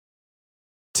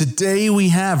Today we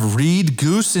have Reed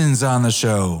Goossens on the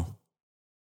show.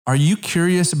 Are you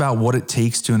curious about what it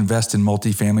takes to invest in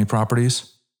multifamily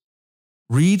properties?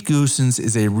 Reed Goossens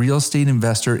is a real estate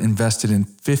investor invested in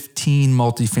 15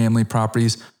 multifamily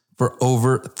properties for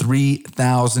over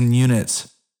 3,000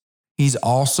 units. He's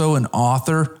also an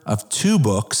author of 2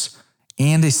 books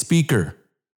and a speaker.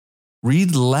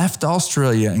 Reed left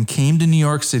Australia and came to New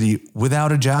York City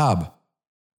without a job,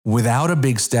 without a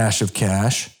big stash of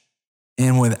cash,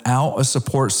 and without a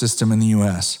support system in the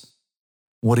US.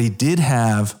 What he did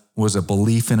have was a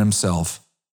belief in himself.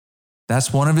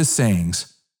 That's one of his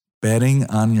sayings, betting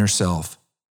on yourself.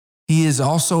 He is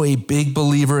also a big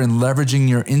believer in leveraging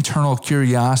your internal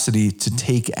curiosity to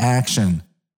take action.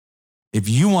 If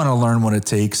you want to learn what it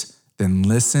takes, then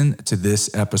listen to this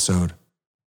episode.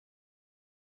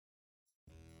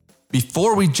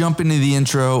 Before we jump into the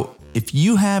intro, if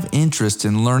you have interest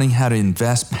in learning how to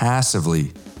invest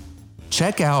passively,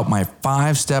 check out my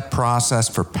 5-step process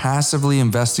for passively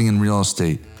investing in real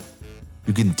estate.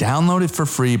 You can download it for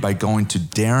free by going to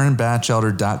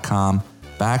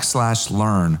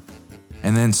darrenbatchelder.com/learn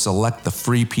and then select the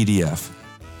free PDF.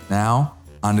 Now,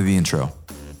 onto the intro.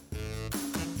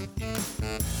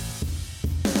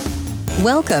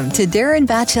 Welcome to Darren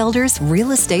Batchelder's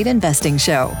Real Estate Investing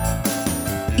Show.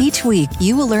 Each week,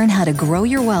 you will learn how to grow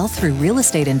your wealth through real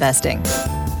estate investing.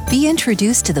 Be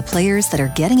introduced to the players that are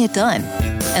getting it done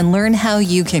and learn how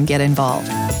you can get involved.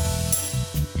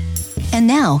 And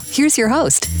now, here's your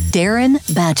host, Darren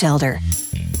Batchelder.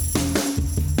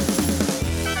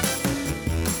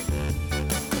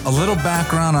 A little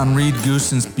background on Reed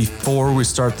Goossens before we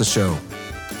start the show.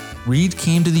 Reed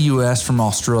came to the US from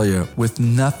Australia with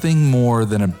nothing more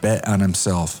than a bet on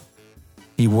himself.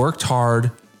 He worked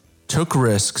hard, took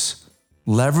risks,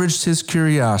 leveraged his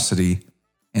curiosity,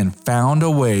 and found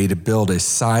a way to build a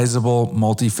sizable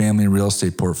multifamily real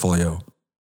estate portfolio.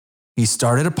 He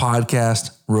started a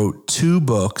podcast, wrote 2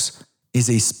 books, is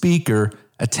a speaker,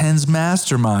 attends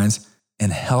masterminds,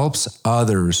 and helps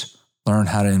others learn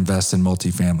how to invest in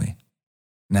multifamily.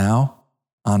 Now,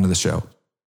 on to the show.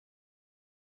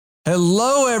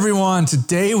 Hello, everyone.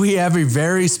 Today we have a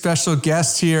very special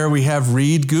guest here. We have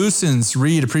Reed Goossens.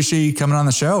 Reed, appreciate you coming on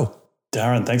the show.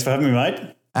 Darren, thanks for having me, mate.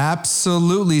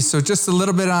 Absolutely. So just a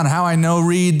little bit on how I know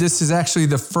Reed. This is actually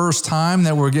the first time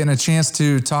that we're getting a chance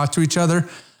to talk to each other,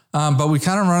 but we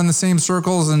kind of run in the same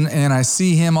circles, and I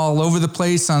see him all over the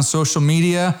place on social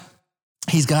media.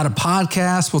 He's got a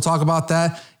podcast. We'll talk about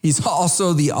that. He's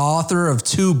also the author of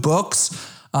 2 books,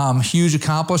 huge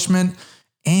accomplishment,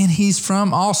 and he's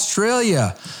from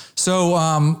Australia. So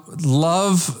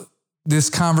love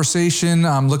this conversation.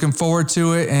 I'm looking forward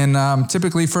to it. And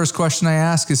typically, first question I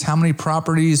ask is, how many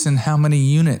properties and how many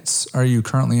units are you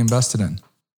currently invested in?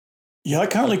 Yeah, I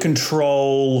currently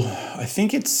control, I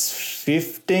think it's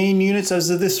 15 units as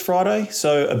of this Friday.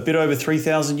 So a bit over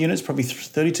 3,000 units, probably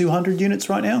 3,200 units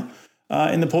right now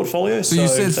in the portfolio. So you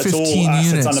said 15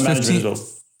 units, under management as well.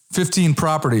 15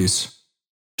 properties.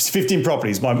 15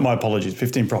 properties. My apologies.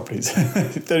 15 properties.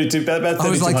 32. About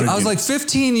 3,200. I was like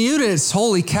 15 units.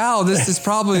 Holy cow! This is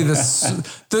probably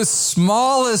the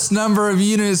smallest number of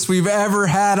units we've ever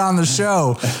had on the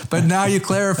show. But now you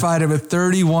clarified it with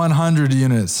 3,100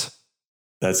 units.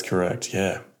 That's correct.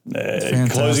 Yeah.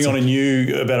 Closing on a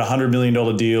new about $100 million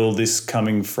deal this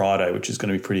coming Friday, which is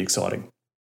going to be pretty exciting.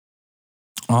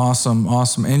 Awesome.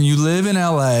 And you live in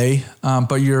LA,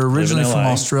 but you're originally from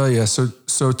Australia. So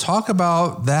talk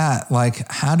about that. Like,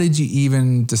 how did you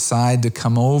even decide to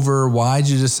come over? Why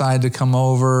did you decide to come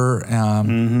over?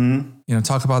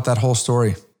 Talk about that whole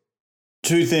story.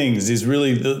 2 things is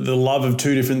really the love of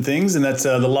 2 different things. And that's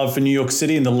the love for New York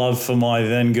City and the love for my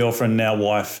then girlfriend, now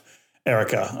wife,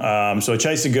 Erica. So I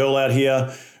chased a girl out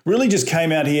here, really just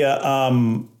came out here,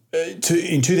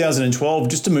 in 2012,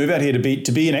 just to move out here to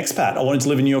be an expat. I wanted to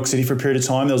live in New York City for a period of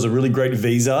time. There was a really great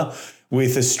visa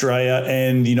with Australia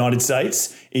and the United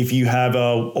States. If you have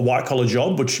a white collar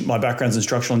job, which my background's in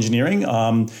structural engineering,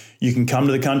 you can come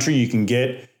to the country. You can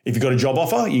get, if you've got a job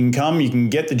offer, you can come, you can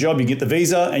get the job, you get the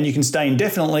visa, and you can stay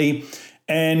indefinitely.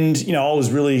 And, I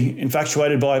was really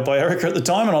infatuated by Erica at the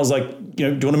time. And I was like, do you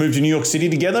want to move to New York City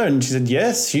together? And she said,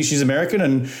 yes, she's American,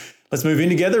 and let's move in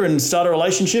together and start a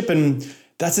relationship. And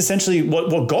that's essentially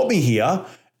what got me here.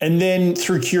 And then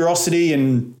through curiosity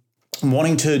and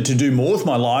wanting to do more with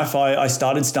my life, I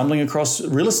started stumbling across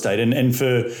real estate. And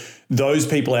for those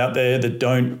people out there that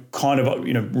don't kind of,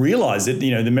 realize it,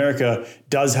 America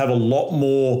does have a lot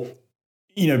more,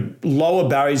 lower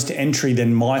barriers to entry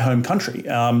than my home country.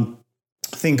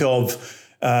 Think of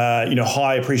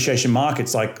high appreciation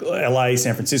markets like LA,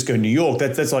 San Francisco, New York.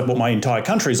 That's like what my entire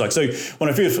country is like. So when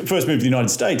I first moved to the United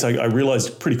States, I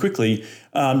realized pretty quickly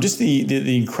just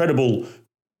the incredible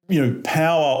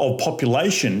power of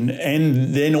population,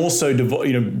 and then also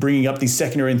bringing up these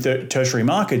secondary and tertiary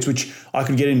markets, which I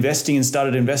could get investing and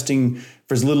started investing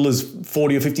for as little as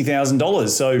 $40,000 or $50,000.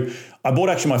 So I bought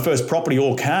actually my first property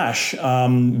all cash,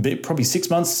 probably 6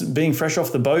 months being fresh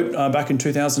off the boat back in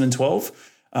 2012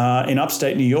 in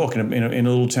upstate New York in a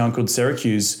little town called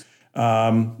Syracuse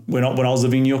when I was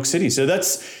living in New York City. So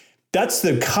that's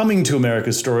the coming to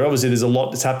America story. Obviously, there's a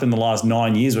lot that's happened in the last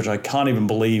 9 years, which I can't even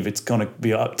believe it's going to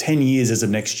be up 10 years as of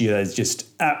next year. That's just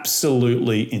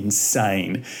absolutely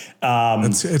insane.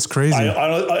 It's crazy.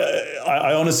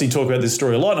 I honestly talk about this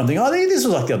story a lot, and I'm thinking, oh, this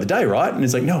was like the other day, right? And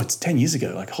it's like, no, it's 10 years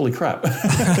ago. Like, holy crap.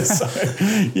 So,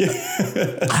 yeah.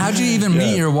 How'd you even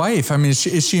meet your wife? I mean,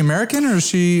 is she American or is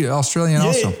she Australian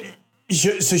also?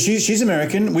 So she's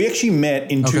American. We actually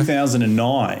met in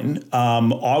 2009.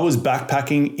 I was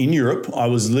backpacking in Europe. I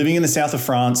was living in the south of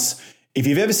France. If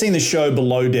you've ever seen the show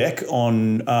Below Deck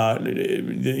on, the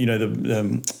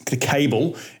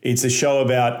cable, it's a show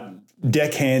about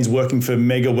deckhands working for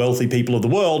mega wealthy people of the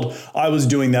world. I was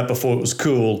doing that before it was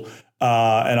cool,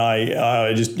 and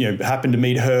I just happened to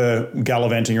meet her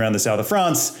gallivanting around the south of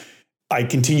France. I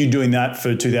continued doing that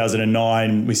for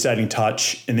 2009. We stayed in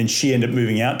touch, and then she ended up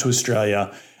moving out to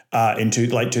Australia into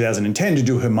late 2010 to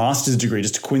do her master's degree,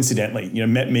 just coincidentally.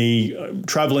 Met me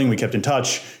traveling. We kept in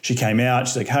touch. She came out.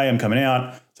 She's like, "Hey, I'm coming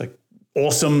out." It's like,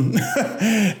 awesome.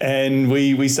 And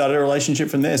we started a relationship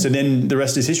from there. So then the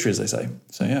rest is history, as they say.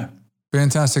 So yeah.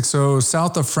 Fantastic. So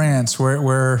south of France,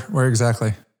 where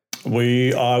exactly?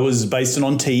 I was based in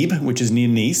Antibes, which is near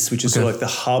Nice, which is sort of like the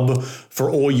hub for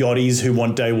all yachties who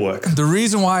want day work. The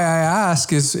reason why I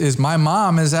ask is my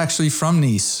mom is actually from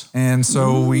Nice. And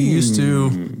so we used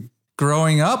to,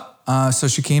 growing up, so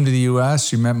she came to the U.S.,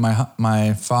 she met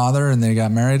my father and they got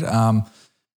married.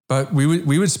 But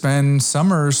we would spend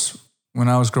summers when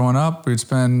I was growing up, we'd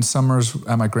spend summers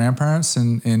at my grandparents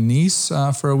in Nice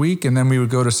for a week. And then we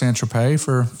would go to Saint-Tropez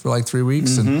for like 3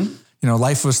 weeks. And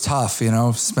life was tough,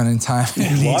 spending time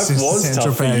in Life was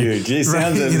tough for you. Gee,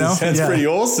 sounds pretty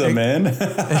awesome, man.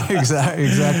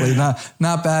 Exactly.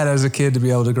 Not bad as a kid to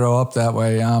be able to grow up that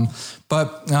way.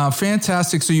 But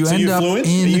fantastic. So end up fluent?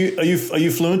 in... Are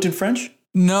you fluent in French?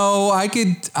 No, I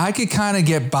could kind of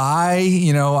get by.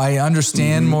 I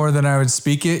understand more than I would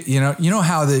speak it. You know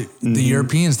how the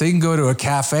Europeans, they can go to a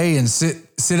cafe and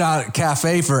sit out at a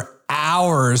cafe for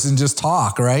hours and just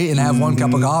talk, right? And have one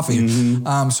cup of coffee.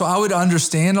 So I would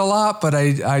understand a lot, but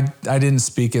I didn't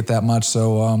speak it that much.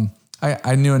 So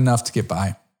I knew enough to get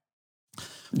by.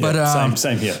 Yeah, but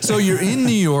same here. So you're in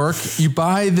New York, you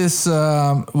buy this,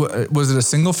 was it a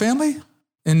single family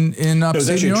in upstate New York? It was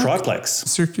actually a triplex.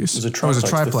 Syracuse? It was a triplex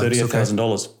for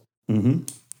 $38,000. Okay.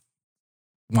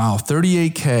 Wow,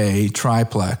 $38K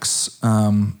triplex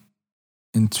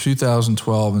in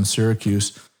 2012 in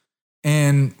Syracuse.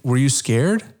 And were you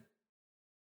scared?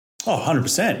 Oh,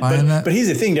 100%. But here's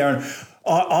the thing, Darren.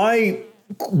 I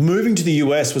moving to the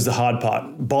US was the hard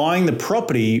part. Buying the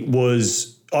property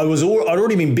I'd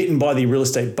already been bitten by the real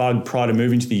estate bug prior to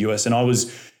moving to the US. And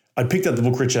I'd picked up the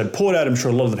book Rich Dad Poor Dad. I'm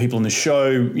sure a lot of the people in the show,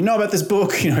 about this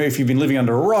book. If you've been living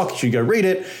under a rock, you should go read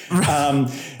it.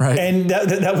 Right. And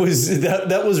that was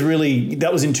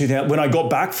in 2000. When I got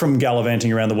back from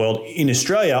gallivanting around the world in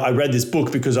Australia, I read this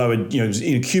book because I was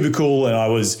in a cubicle and I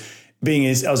was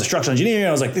a structural engineer. And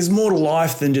I was like, there's more to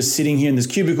life than just sitting here in this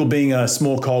cubicle being a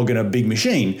small cog in a big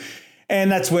machine. And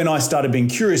that's when I started being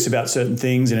curious about certain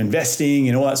things and investing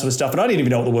and all that sort of stuff. And I didn't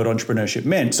even know what the word entrepreneurship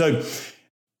meant. So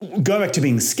going back to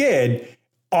being scared,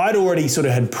 I'd already sort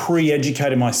of had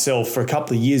pre-educated myself for a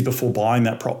couple of years before buying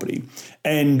that property.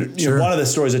 And one of the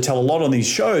stories I tell a lot on these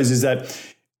shows is that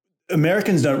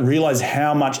Americans don't realize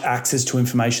how much access to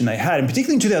information they had. And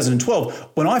particularly in 2012,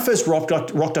 when I first rocked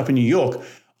up in New York,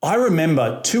 I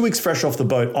remember 2 weeks fresh off the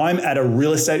boat, I'm at a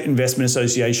real estate investment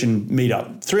association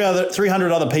meetup,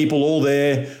 300 other people all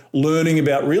there learning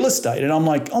about real estate. And I'm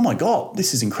like, oh my God,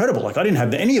 this is incredible. Like I didn't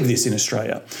have any of this in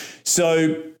Australia.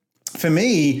 So for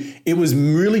me, it was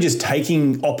really just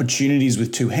taking opportunities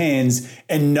with two hands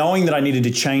and knowing that I needed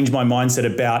to change my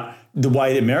mindset about the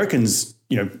way that Americans,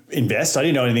 invest. I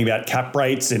didn't know anything about cap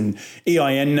rates and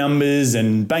EIN numbers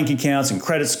and bank accounts and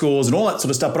credit scores and all that sort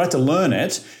of stuff, but I had to learn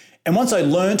it. And once I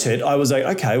learned it, I was like,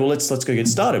 okay, well, let's go get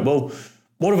started. Well,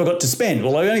 what have I got to spend?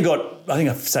 Well, I think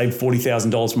I saved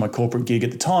 $40,000 from my corporate gig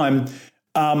at the time.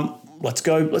 Let's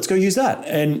go use that.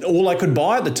 And all I could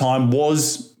buy at the time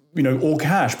was all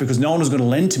cash because no one was going to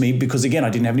lend to me because, again, I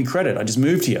didn't have any credit. I just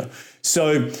moved here.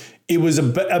 So it was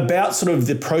about sort of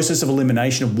the process of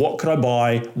elimination of what could I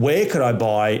buy, where could I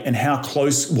buy, and how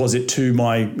close was it to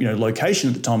my location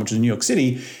at the time, which was New York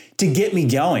City, to get me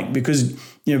going. Because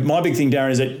my big thing,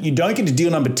 Darren, is that you don't get to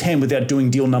deal number 10 without doing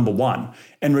deal number 1.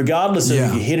 And regardless of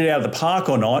if you hit it out of the park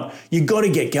or not, you got to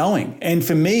get going. And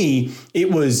for me, it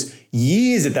was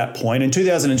years at that point. In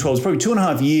 2012, it was probably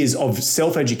 2.5 years of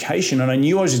self-education. And I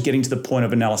knew I was just getting to the point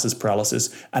of analysis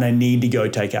paralysis and I need to go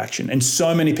take action. And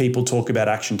so many people talk about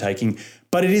action taking,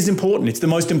 but it is important. It's the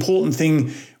most important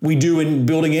thing we do in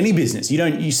building any business.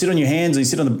 You sit on your hands and you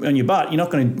sit on your butt.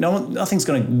 Nothing's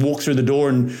going to walk through the door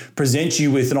and present you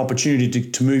with an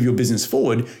opportunity to move your business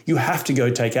forward. You have to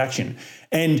go take action.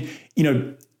 And,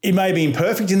 it may be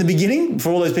imperfect in the beginning for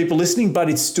all those people listening, but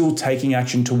it's still taking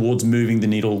action towards moving the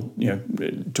needle,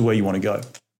 to where you want to go.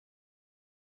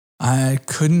 I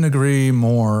couldn't agree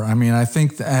more. I mean, I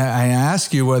think I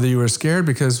asked you whether you were scared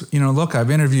because, look,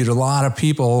 I've interviewed a lot of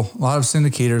people, a lot of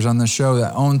syndicators on the show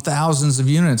that own thousands of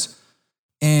units.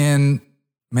 And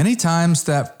many times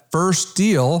that first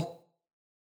deal,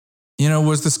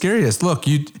 was the scariest. Look,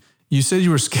 you said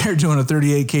you were scared doing a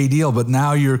 38K deal, but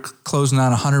now you're closing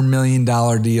on a $100 million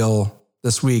deal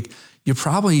this week. You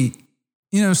probably,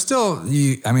 it's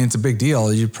a big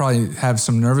deal. You probably have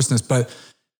some nervousness, but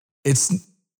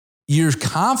you're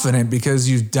confident because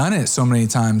you've done it so many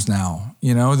times now,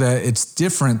 that it's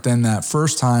different than that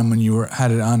first time when you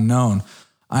had it unknown.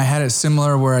 I had it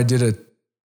similar where I did a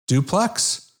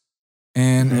duplex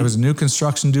and it was a new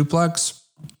construction duplex.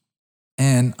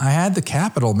 And I had the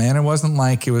capital, man. It wasn't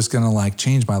like it was going to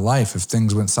change my life if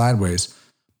things went sideways,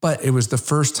 but it was the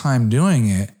first time doing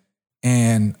it.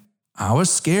 And I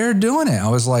was scared doing it. I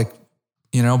was like,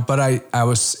 but I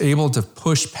was able to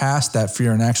push past that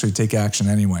fear and actually take action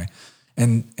anyway.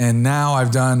 And now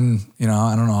I've done,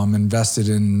 I don't know, I'm invested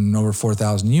in over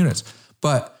 4,000 units,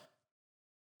 but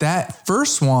that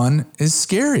first one is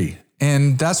scary.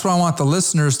 And that's what I want the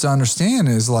listeners to understand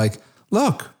is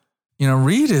look,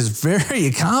 Reed is very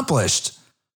accomplished.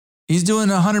 He's doing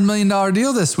a $100 million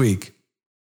deal this week,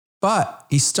 but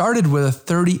he started with a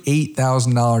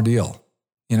 $38,000 deal,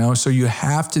 so you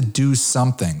have to do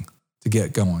something to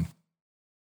get going.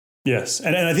 Yes.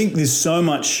 And I think there's so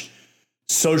much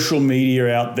social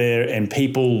media out there and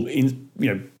people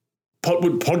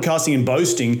podcasting and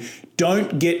boasting.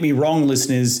 Don't get me wrong,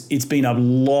 listeners. It's been a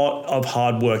lot of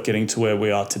hard work getting to where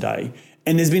we are today.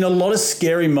 And there's been a lot of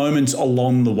scary moments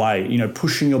along the way,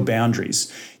 pushing your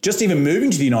boundaries. Just even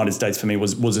moving to the United States for me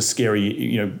was a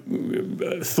scary,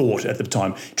 thought at the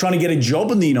time. Trying to get a job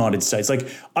in the United States.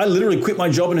 I literally quit my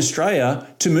job in Australia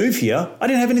to move here. I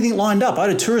didn't have anything lined up. I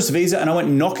had a tourist visa and I went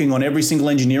knocking on every single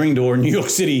engineering door in New York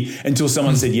City until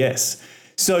someone said yes.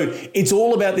 So it's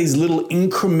all about these little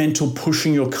incremental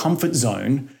pushing your comfort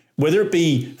zone, whether it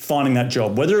be finding that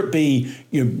job, whether it be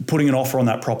putting an offer on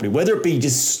that property, whether it be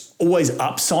just always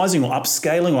upsizing or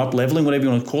upscaling or up-leveling, whatever you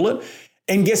want to call it.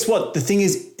 And guess what? The thing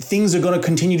is, things are going to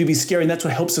continue to be scary, and that's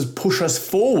what helps us push us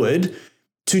forward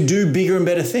to do bigger and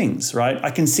better things, right? I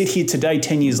can sit here today,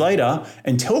 10 years later,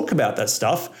 and talk about that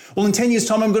stuff. Well, in 10 years'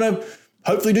 time, I'm going to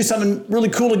hopefully do something really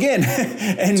cool again.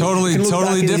 And totally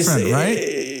different,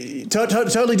 right?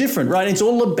 Totally different, right? It's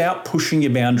all about pushing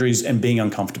your boundaries and being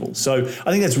uncomfortable. So I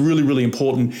think that's really, really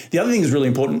important. The other thing that's really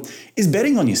important is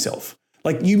betting on yourself.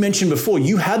 Like you mentioned before,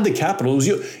 you had the capital.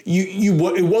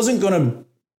 It wasn't going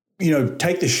to,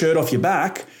 take the shirt off your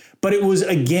back, but it was,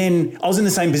 again, I was in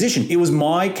the same position. It was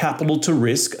my capital to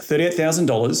risk,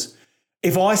 $38,000.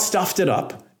 If I stuffed it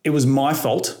up, it was my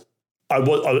fault.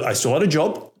 I still had a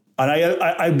job, and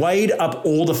I weighed up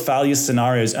all the failure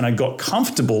scenarios, and I got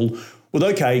comfortable with,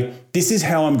 okay, this is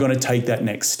how I'm going to take that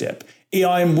next step.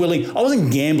 I am willing. I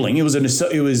wasn't gambling. It was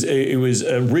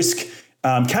a risk.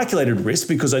 Calculated risk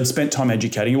because I'd spent time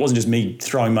educating. It wasn't just me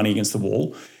throwing money against the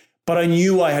wall, but I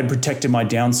knew I had protected my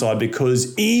downside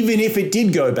because even if it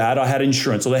did go bad, I had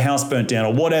insurance or the house burnt down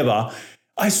or whatever.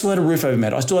 I still had a roof over my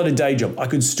head. I still had a day job. I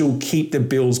could still keep the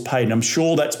bills paid. And I'm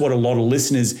sure that's what a lot of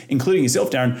listeners, including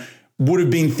yourself, Darren, would have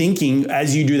been thinking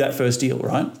as you do that first deal,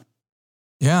 right?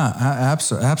 Yeah,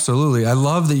 absolutely. I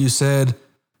love that you said,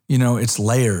 it's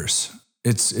layers.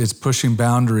 It's pushing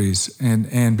boundaries.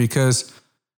 And because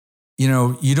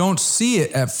you don't see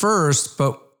it at first,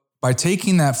 but by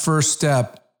taking that first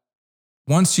step,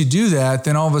 once you do that,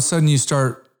 then all of a sudden you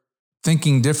start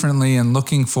thinking differently and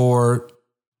looking for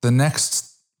the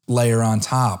next layer on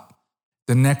top,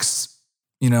 the next,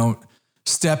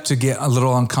 step to get a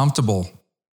little uncomfortable.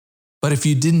 But if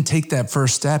you didn't take that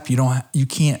first step, you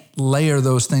can't layer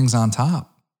those things on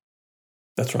top.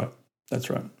 That's right.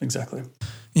 Exactly.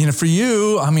 For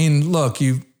you, I mean, look,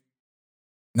 you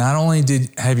not only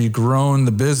have you grown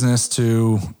the business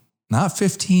to not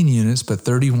 15 units, but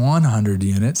 3,100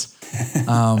 units.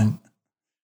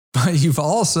 But you've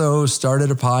also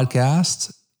started a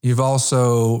podcast. You've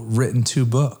also written 2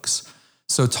 books.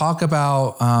 So talk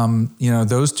about,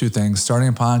 those 2 things, starting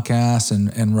a podcast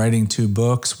and writing 2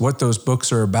 books, what those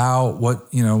books are about, what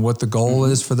the goal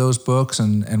is for those books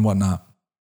and whatnot.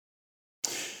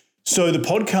 So the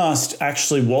podcast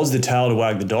actually was the tail to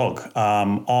wag the dog.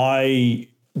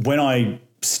 When I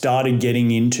started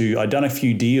getting into, I'd done a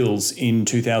few deals in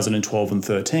 2012 and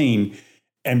 13.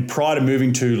 And prior to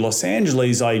moving to Los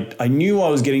Angeles, I knew I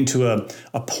was getting to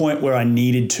a point where I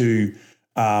needed to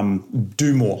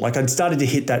do more. Like I'd started to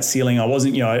hit that ceiling. I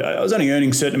wasn't, I was only earning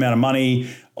a certain amount of money.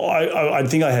 I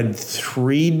think I had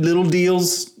 3 little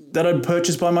deals that I'd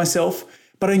purchased by myself,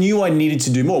 but I knew I needed to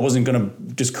do more. I wasn't going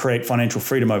to just create financial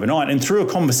freedom overnight. And through a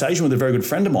conversation with a very good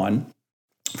friend of mine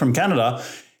from Canada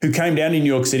who came down to New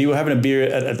York City, we're having a beer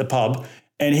at the pub,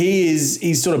 and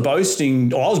he's sort of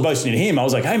boasting, or I was boasting to him. I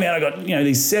was like, hey man, I got,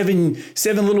 these seven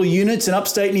little units in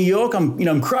upstate New York.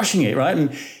 I'm crushing it, right?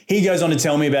 And he goes on to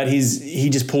tell me about he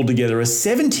just pulled together a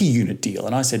 70 unit deal.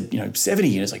 And I said, 70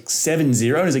 units, like 70.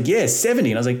 And he's like, yeah, 70.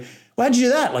 And I was like, well, how'd you do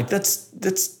that? Like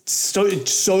that's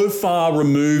so far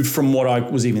removed from what I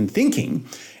was even thinking.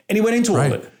 And he went into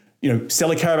all of it.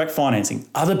 Seller carryback financing,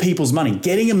 other people's money,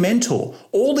 getting a mentor,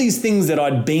 all these things that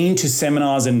I'd been to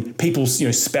seminars and people,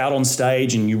 spout on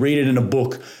stage and you read it in a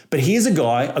book. But here's a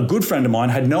guy, a good friend of mine,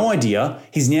 had no idea.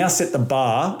 He's now set the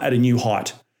bar at a new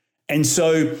height. And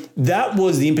so that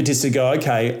was the impetus to go,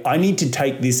 okay, I need to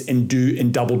take this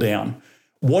and double down.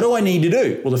 What do I need to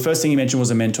do? Well, the first thing he mentioned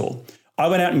was a mentor. I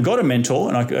went out and got a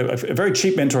mentor, and a very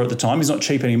cheap mentor at the time. He's not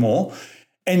cheap anymore.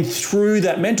 And through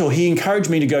that mentor, he encouraged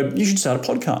me to go, you should start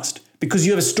a podcast because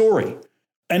you have a story.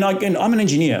 And I'm an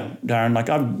engineer, Darren. Like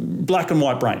I'm black and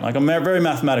white brain. Like I'm very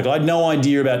mathematical. I had no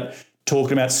idea about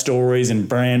talking about stories and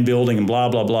brand building and blah,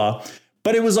 blah, blah.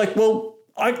 But it was like, well,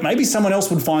 maybe someone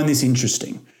else would find this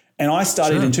interesting. And I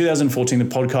started in 2014 the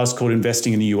podcast called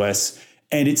Investing in the US.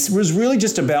 And it was really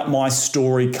just about my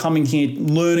story, coming here,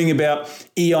 learning about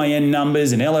EIN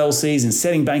numbers and LLCs and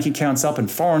setting bank accounts up and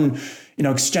foreign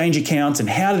exchange accounts and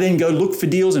how to then go look for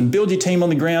deals and build your team on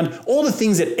the ground, all the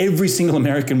things that every single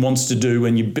American wants to do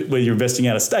when you're investing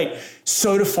out of state.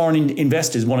 So do foreign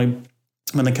investors want to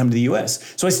when they come to the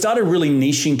US. So I started really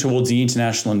niching towards the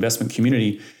international investment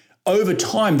community. Over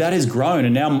time, that has grown.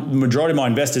 And now the majority of my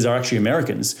investors are actually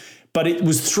Americans. But it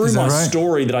was through my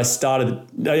story that I started.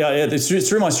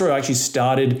 Through my story, I actually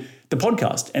started the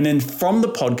podcast. And then from the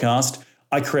podcast,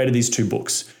 I created these 2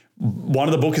 books. One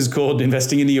of the book is called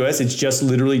Investing in the US. It's just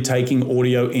literally taking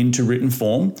audio into written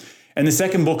form. And the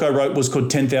second book I wrote was called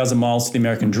 10,000 Miles to the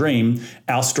American Dream,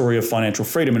 Our Story of Financial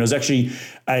Freedom. And it was actually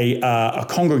a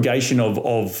congregation of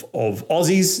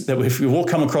Aussies that we've all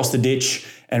come across the ditch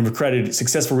and we've created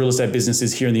successful real estate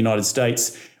businesses here in the United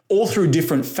States, all through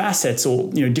different facets or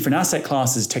different asset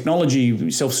classes, technology,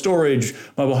 self-storage,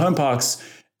 mobile home parks.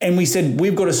 And we said,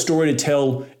 we've got a story to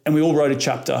tell. And we all wrote a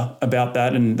chapter about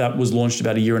that. And that was launched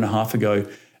about 1.5 years ago,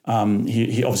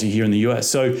 obviously here in the US.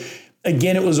 So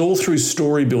again, it was all through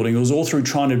story building. It was all through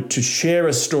trying to share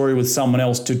a story with someone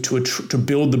else to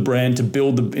build the brand, to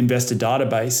build the investor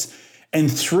database. And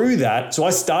through that, so I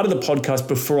started the podcast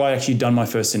before I actually done my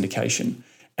first syndication.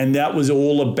 And that was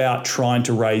all about trying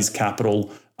to raise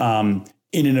capital in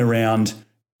and around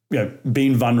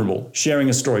being vulnerable, sharing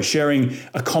a story, sharing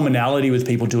a commonality with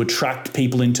people to attract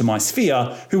people into my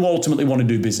sphere who ultimately want to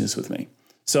do business with me.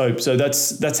 So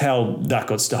that's how that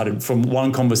got started, from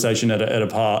one conversation at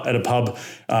a pub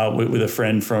with a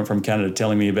friend from Canada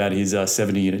telling me about his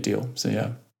 70-unit deal. So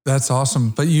yeah, that's awesome.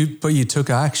 But you took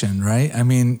action, right? I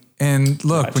mean, and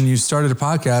look, when you started a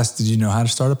podcast, did you know how to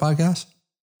start a podcast?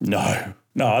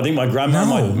 No, I think my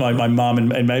grandma, my mom,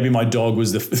 and maybe my dog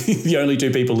was the only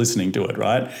 2 people listening to it,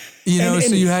 right? So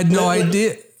you had no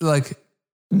idea, like.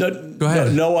 No, go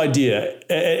ahead. No idea.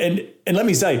 And let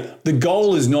me say, the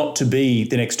goal is not to be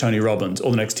the next Tony Robbins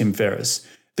or the next Tim Ferriss.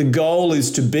 The goal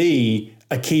is to be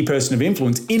a key person of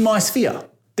influence in my sphere.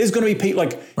 There's going to be people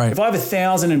if I have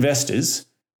 1,000 investors,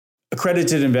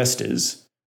 accredited investors,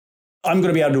 I'm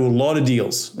going to be able to do a lot of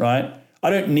deals, right? I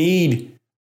don't need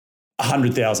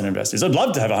 100,000 investors. I'd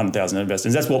love to have 100,000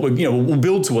 investors. That's what we'll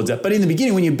build towards that. But in the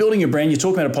beginning, when you're building your brand, you're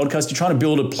talking about a podcast, you're trying to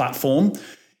build a platform.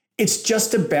 It's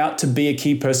just about to be a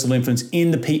key person of influence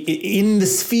in the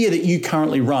sphere that you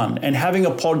currently run, and having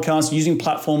a podcast using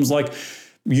platforms like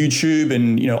YouTube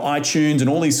and iTunes and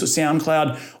all these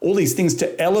SoundCloud, all these things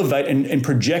to elevate and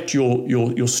project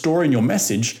your story and your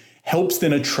message helps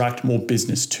then attract more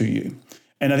business to you.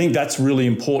 And I think that's really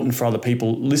important for other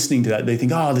people listening to that. They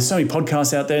think, oh, there's so many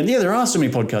podcasts out there. And yeah, there are so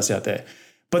many podcasts out there.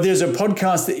 But there's a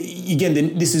podcast that, again,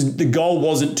 the goal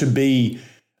wasn't to be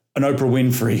an Oprah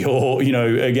Winfrey or,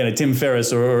 again, a Tim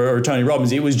Ferriss or a Tony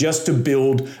Robbins. It was just to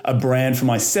build a brand for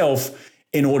myself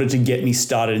in order to get me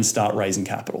started and start raising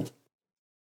capital.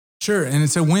 Sure. And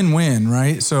it's a win-win,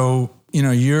 right? So,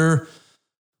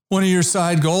 one of your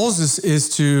side goals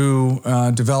is to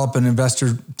develop an investor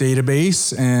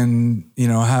database and,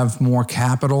 have more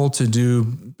capital to do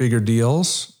bigger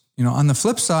deals. On the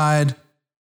flip side,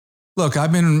 look,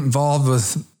 I've been involved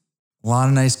with a lot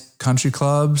of nice country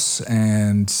clubs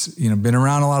and, been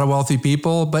around a lot of wealthy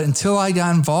people. But until I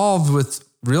got involved with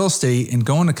real estate and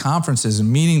going to conferences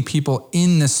and meeting people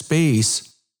in the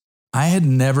space, I had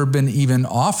never been even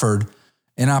offered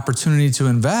an opportunity to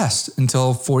invest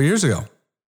until 4 years ago.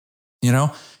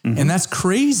 And that's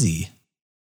crazy,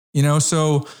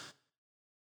 so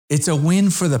it's a win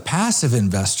for the passive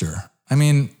investor. I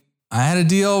mean, I had a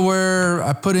deal where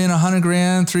I put in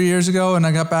 $100,000 3 years ago and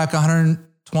I got back my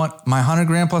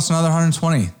 $100,000 plus another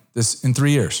 120 this in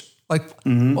 3 years.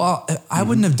 Well, I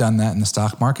wouldn't have done that in the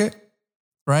stock market.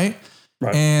 Right.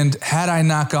 And had I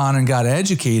not gone and got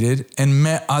educated and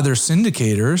met other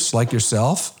syndicators like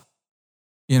yourself,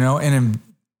 and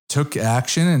took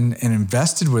action and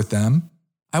invested with them,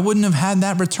 I wouldn't have had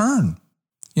that return.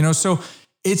 So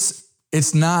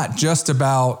it's not just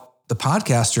about the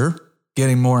podcaster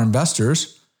getting more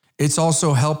investors. It's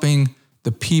also helping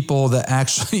the people that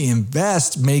actually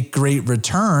invest make great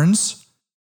returns.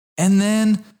 And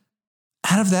then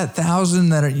out of that 1,000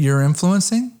 that you're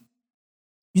influencing,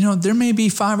 there may be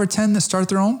 5 or 10 that start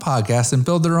their own podcast and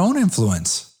build their own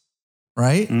influence,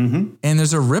 right? And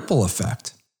there's a ripple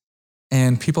effect.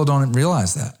 And people don't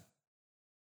realize that.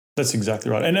 That's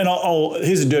exactly right. And then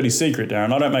here's a dirty secret,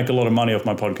 Darren. I don't make a lot of money off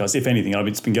my podcast. If anything,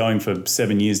 it's been going for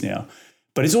 7 years now.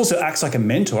 But it also acts like a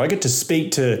mentor. I get to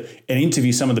speak to and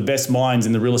interview some of the best minds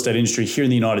in the real estate industry here in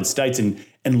the United States and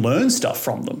learn stuff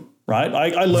from them, right?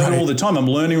 I learn all the time. I'm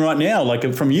learning right now,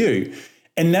 from you.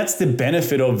 And that's the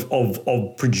benefit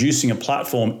of producing a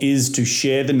platform, is to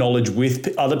share the knowledge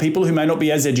with other people who may not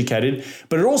be as educated,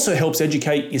 but it also helps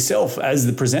educate yourself as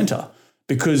the presenter.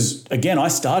 Because again, I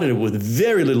started with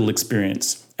very little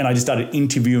experience and I just started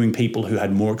interviewing people who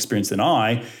had more experience than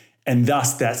I. And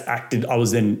thus I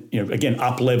was then, again,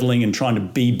 up leveling and trying to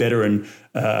be better and,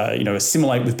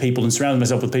 assimilate with people and surround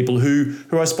myself with people who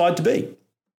I aspired to be.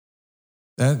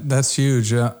 That's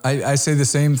huge. I say the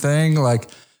same thing.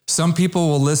 Some people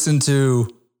will listen to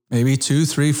maybe 2,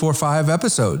 3, 4, 5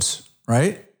 episodes,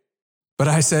 right? But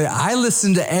I say, I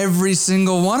listen to every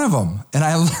single one of them and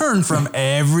I learn from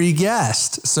every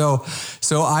guest. So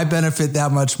I benefit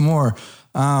that much more.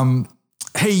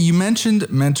 Hey, you mentioned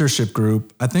mentorship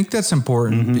group. I think that's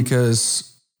important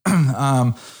because,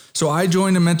 so I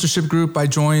joined a mentorship group. I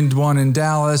joined one in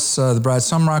Dallas, the Brad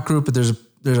Sumrock group, but there's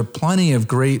a plenty of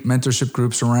great mentorship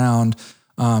groups around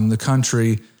the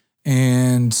country.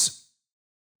 And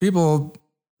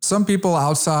some people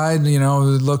outside,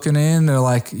 looking in, they're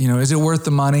like, is it worth the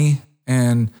money?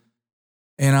 And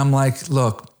I'm like,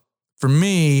 look, for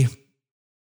me,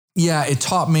 yeah, it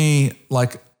taught me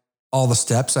all the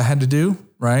steps I had to do,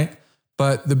 right?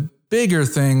 But the bigger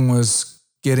thing was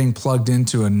getting plugged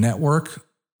into a network.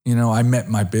 I met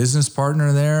my business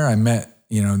partner there. I met,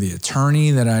 the attorney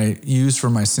that I use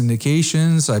for my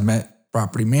syndications. I met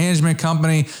property management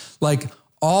company,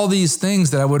 all these things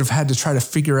that I would have had to try to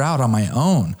figure out on my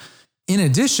own. In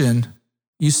addition,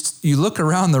 you look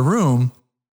around the room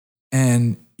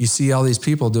and you see all these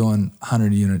people doing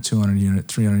 100 unit, 200 unit,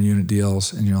 300 unit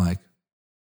deals. And you're like,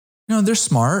 they're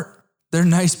smart. They're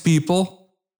nice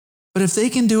people. But if they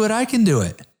can do it, I can do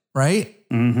it. Right.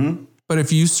 Mm-hmm. But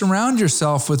if you surround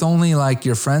yourself with only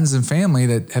your friends and family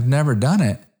that have never done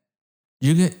it,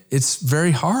 it's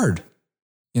very hard,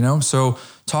 So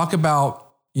talk about,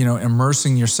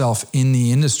 immersing yourself in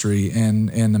the industry and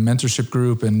the mentorship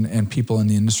group and people in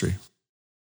the industry.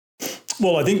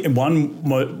 Well, I think one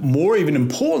more even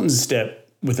important step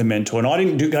with a mentor, and I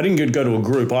didn't go to a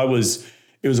group. It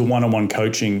was a one-on-one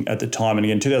coaching at the time. And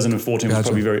again, 2014 was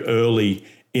probably very early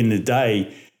in the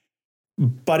day.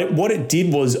 But what it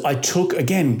did was go back to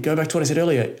what I said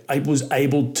earlier, I was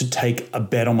able to take a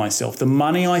bet on myself. The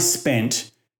money I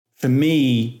spent, for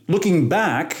me, looking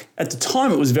back, at the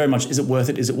time, it was very much, is it worth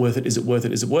it? Is it worth it? Is it worth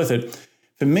it? Is it worth it?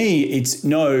 For me, it's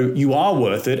no, you are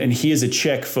worth it. And here's a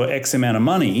check for X amount of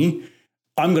money.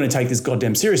 I'm going to take this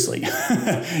goddamn seriously.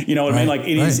 You know what I mean?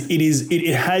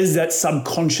 It has that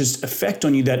subconscious effect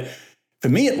on you that, for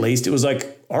me at least, it was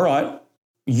all right,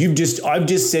 I've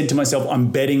just said to myself,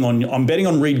 I'm betting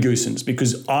on Reed Goossens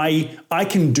because I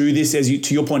can do this,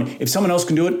 to your point. If someone else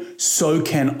can do it, so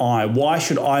can I. Why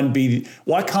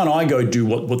can't I go do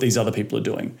what these other people are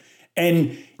doing?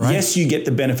 And yes, you get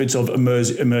the benefits of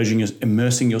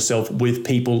immersing yourself with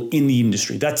people in the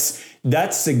industry. That's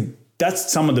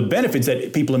some of the benefits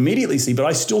that people immediately see. But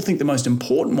I still think the most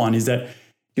important one is that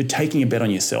you're taking a bet on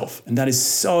yourself. And that is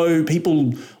so,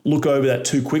 people look over that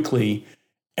too quickly.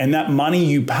 And that money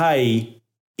you pay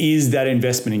is that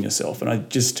investment in yourself. And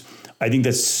I think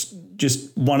that's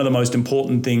just one of the most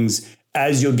important things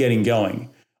as you're getting going.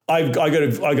 I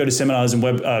go to seminars and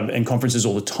and conferences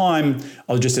all the time.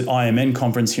 I was just at IMN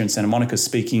conference here in Santa Monica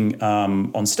speaking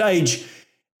on stage.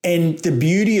 And the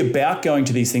beauty about going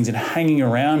to these things and hanging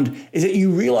around is that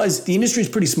you realize the industry is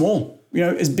pretty small.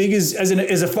 As big as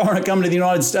a foreigner coming to the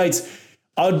United States,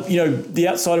 the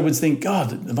outsider would think,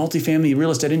 God, the multifamily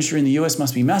real estate industry in the US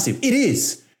must be massive. It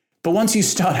is. But once you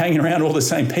start hanging around all the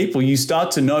same people, you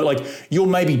start to know, you're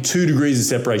maybe 2 degrees of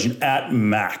separation at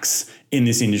max in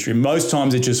this industry. Most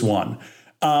times it's just 1.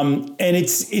 And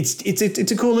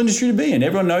it's a cool industry to be in.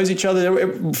 Everyone knows each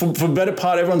other. For better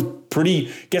part, everyone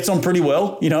gets on pretty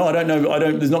well.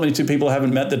 There's not many 2 people I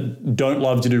haven't met that don't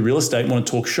love to do real estate and want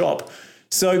to talk shop.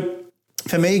 So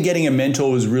for me, getting a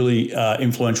mentor was really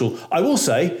influential. I will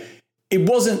say it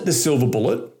wasn't the silver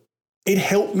bullet. It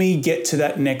helped me get to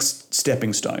that next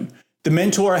stepping stone. The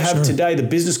mentor I have today, the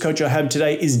business coach I have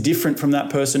today is different from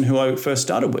that person who I first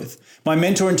started with. My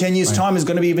mentor in 10 years' time is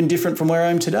going to be even different from where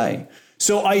I am today.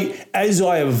 So as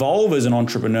I evolve as an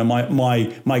entrepreneur,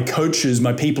 my coaches,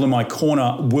 my people in my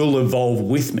corner will evolve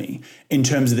with me in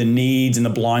terms of the needs and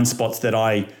the blind spots that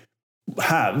I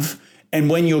have. And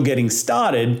when you're getting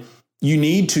started, you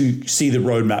need to see the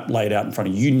roadmap laid out in front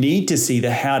of you. You need to see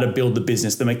how to build the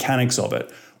business, the mechanics of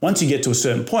it. Once you get to a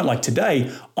certain point, like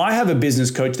today, I have a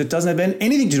business coach that doesn't have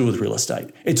anything to do with real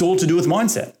estate. It's all to do with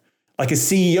mindset, like a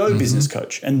CEO business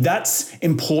coach. And that's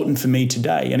important for me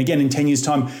today. And again, in 10 years'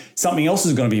 time, something else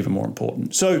is going to be even more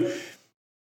important. So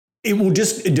it will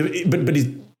but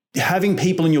having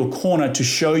people in your corner to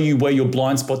show you where your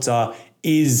blind spots are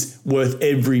is worth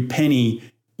every penny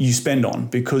you spend on,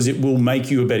 because it will make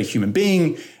you a better human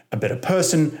being, a better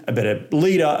person, a better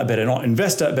leader, a better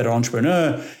investor, a better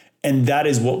entrepreneur. And that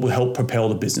is what will help propel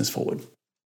the business forward.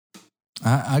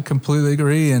 I completely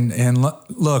agree. And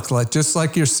look, just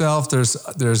like yourself, there's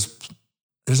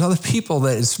other people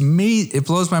that it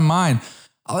blows my mind.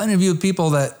 I'll interview people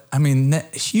that,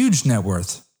 huge net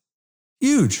worth,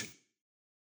 huge.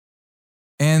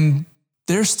 And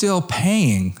they're still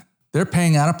paying. They're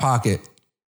paying out of pocket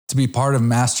to be part of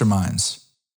masterminds,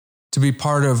 to be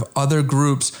part of other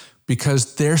groups,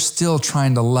 because they're still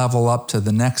trying to level up to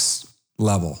the next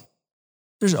level.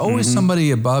 There's always somebody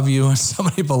above you and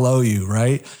somebody below you,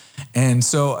 right? And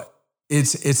so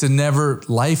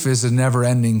life is a never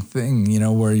ending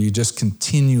thing, where you just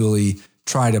continually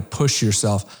try to push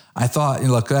yourself. I thought,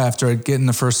 look, after getting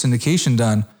the first syndication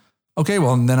done, okay,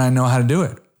 well, then I know how to do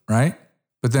it, right?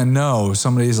 But then no,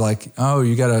 somebody's like, oh,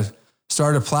 you got to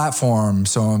start a platform.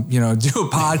 So, do a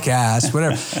podcast,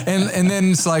 whatever. And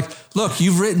then it's like, look,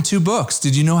 you've written 2 books.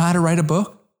 Did you know how to write a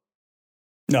book?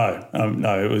 No,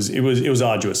 it was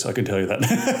arduous. I can tell you that.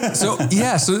 So talk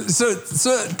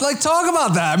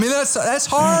about that. That's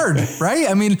hard, right?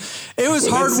 It was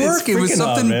hard work. It was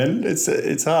something, hard, man.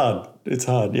 It's hard. It's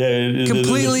hard. Yeah.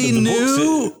 Completely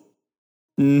new.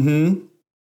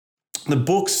 The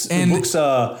books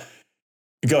are.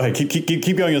 Go ahead.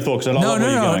 Keep going your thoughts. No.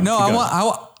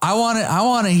 I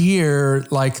want to hear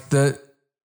the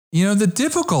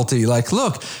difficulty.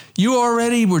 Look, you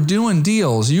already were doing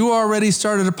deals. You already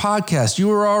started a podcast. You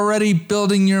were already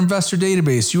building your investor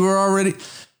database. You were already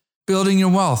building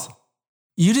your wealth.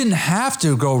 You didn't have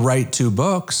to go write 2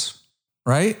 books,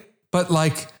 right? But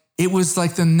it was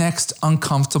the next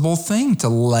uncomfortable thing to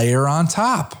layer on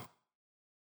top.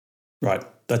 Right.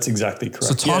 That's exactly correct.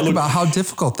 So talk about how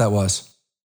difficult that was.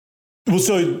 Well,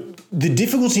 so the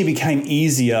difficulty became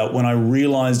easier when I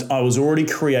realized I was already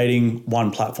creating one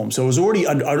platform. So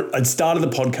I'd started the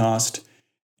podcast,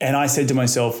 and I said to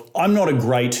myself, I'm not a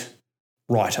great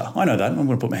writer. I know that. I'm going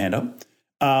to put my hand up.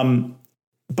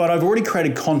 But I've already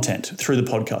created content through the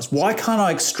podcast. Why can't I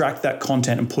extract that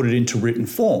content and put it into written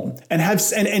form and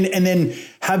then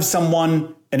have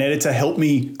someone, an editor, help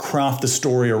me craft the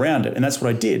story around it? And that's what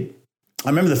I did. I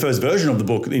remember the first version of the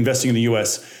book, Investing in the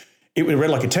US. It read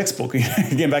like a textbook.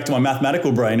 Again, back to my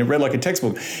mathematical brain, it read like a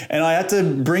textbook. And I had to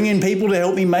bring in people to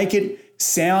help me make it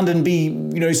sound and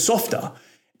be, softer.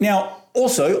 Now,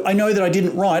 also, I know that I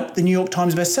didn't write the New York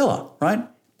Times bestseller, right?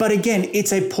 But again,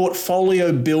 it's a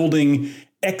portfolio building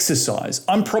exercise.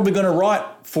 I'm probably going to write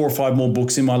 4 or 5 more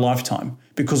books in my lifetime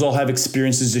because I'll have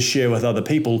experiences to share with other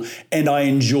people and I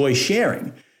enjoy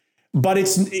sharing. But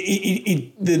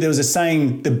there was a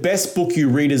saying, the best book you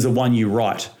read is the one you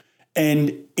write.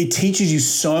 And it teaches you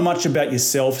so much about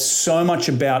yourself, so much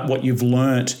about what you've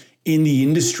learnt in the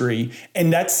industry.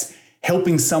 And that's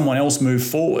helping someone else move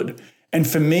forward. And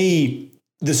for me,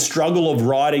 the struggle of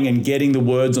writing and getting the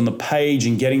words on the page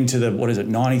and getting to the,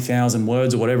 90,000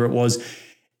 words or whatever it was,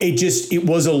 it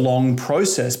was a long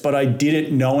process, but I did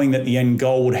it knowing that the end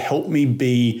goal would help me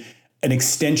be an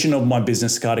extension of my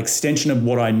business card, extension of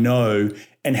what I know,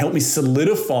 and help me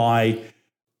solidify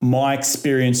my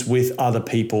experience with other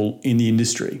people in the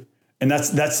industry. And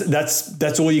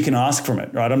that's all you can ask from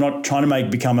it, right? I'm not trying to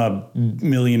become a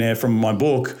millionaire from my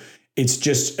book. It's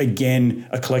just, again,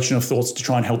 a collection of thoughts to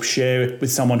try and help share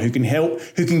with someone who can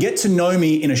get to know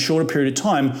me in a shorter period of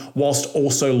time whilst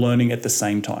also learning at the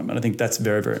same time. And I think that's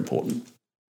very, very important.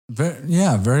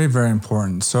 Very, very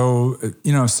important. So,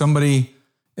 if somebody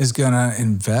is going to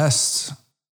invest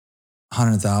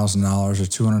 $100,000 or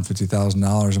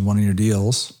 $250,000 in one of your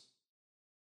deals,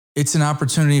 it's an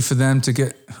opportunity for them to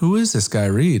get, who is this guy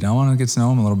Reed? I want to get to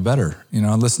know him a little better.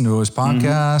 Listen to his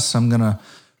podcast. I'm going to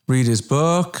read his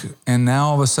book. And now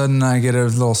all of a sudden I get a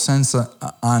little sense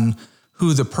on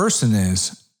who the person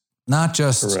is, not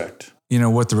just, correct,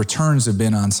 what the returns have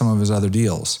been on some of his other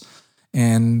deals.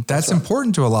 And that's right.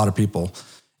 Important to a lot of people.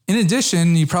 In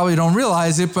addition, you probably don't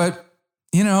realize it, but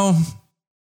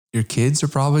your kids are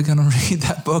probably going to read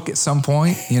that book at some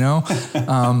point,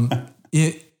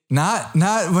 not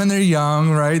when they're young,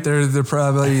 right? They're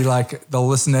probably like, they'll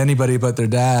listen to anybody but their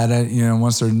dad,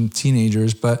 once they're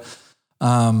teenagers, but,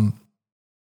 and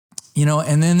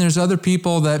then there's other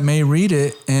people that may read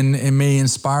it and it may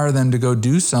inspire them to go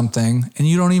do something and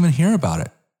you don't even hear about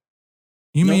it.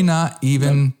 You may not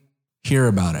even hear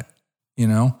about it,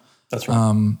 That's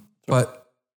right. But,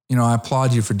 I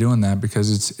applaud you for doing that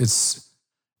because it's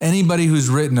anybody who's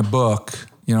written a book,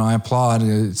 I applaud.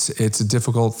 It's a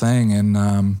difficult thing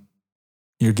and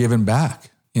you're giving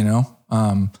back,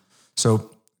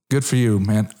 so good for you,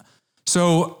 man.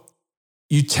 So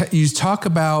you talk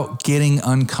about getting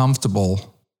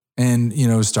uncomfortable and,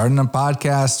 starting a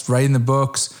podcast, writing the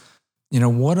books,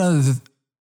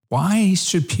 why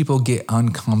should people get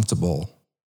uncomfortable?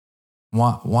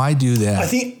 Why do that? I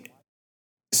think,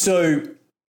 so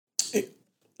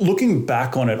looking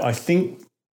back on it, I think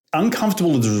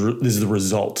uncomfortable is the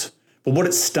result. But what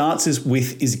it starts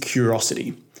with is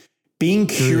curiosity. Being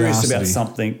curious about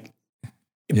something.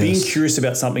 Yes. Being curious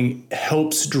about something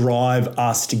helps drive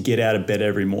us to get out of bed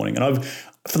every morning. And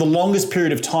for the longest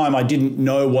period of time, I didn't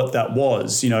know what that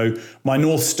was. My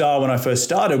North Star when I first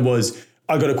started was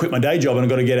I got to quit my day job and I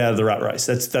got to get out of the rat race.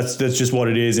 That's just what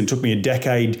it is. And it took me a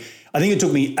decade. I think it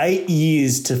took me 8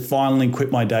 years to finally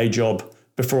quit my day job.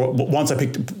 Once I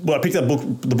picked up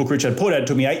the book Rich Dad Poor Dad, it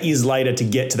took me 8 years later to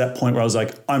get to that point where I was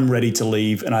like, I'm ready to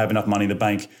leave and I have enough money in the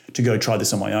bank to go try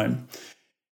this on my own.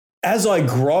 As I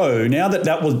grow, now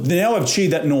I've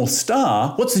achieved that North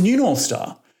Star, what's the new North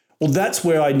Star? Well, that's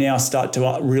where I now start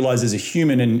to realize as a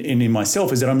human and in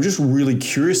myself is that I'm just really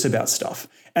curious about stuff.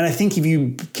 And I think if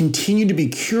you continue to be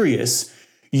curious,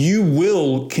 you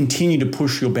will continue to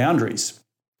push your boundaries.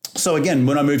 So again,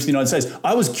 when I moved to the United States,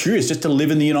 I was curious just to live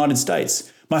in the United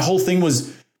States. My whole thing was,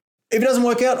 if it doesn't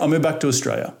work out, I'll move back to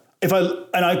Australia.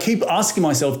 I keep asking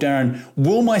myself, Darren,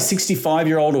 will my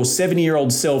 65-year-old or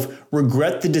 70-year-old self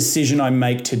regret the decision I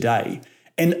make today?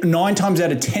 And 9 times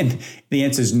out of 10, the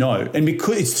answer is no. And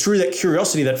because it's through that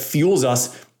curiosity that fuels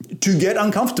us to get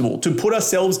uncomfortable, to put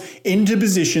ourselves into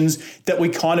positions that we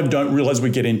kind of don't realize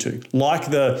we get into, like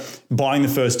the buying the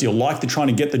first deal, like the trying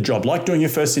to get the job, like doing your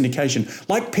first syndication,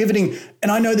 like pivoting.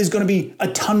 And I know there's going to be a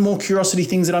ton more curiosity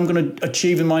things that I'm going to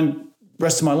achieve in my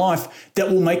rest of my life that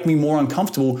will make me more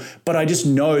uncomfortable. But I just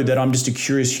know that I'm just a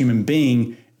curious human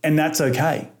being and that's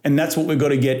okay. And that's what we've got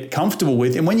to get comfortable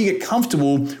with. And when you get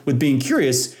comfortable with being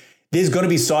curious, there's going to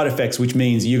be side effects, which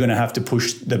means you're going to have to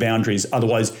push the boundaries.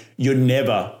 Otherwise, you're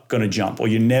never going to jump or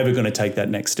you're never going to take that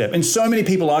next step. And so many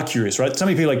people are curious, right? So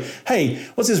many people are like, hey,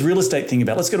 what's this real estate thing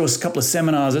about? Let's go to a couple of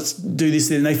seminars. Let's do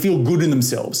this. And they feel good in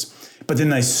themselves. But then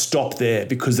they stop there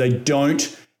because they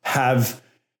don't have,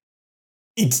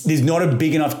 there's not a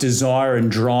big enough desire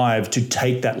and drive to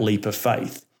take that leap of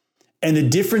faith. And the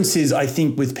difference is, I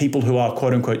think, with people who are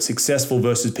quote unquote successful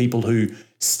versus people who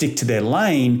stick to their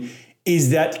lane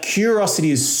is that curiosity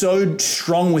is so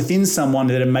strong within someone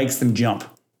that it makes them jump.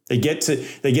 They get to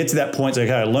that point, it's like,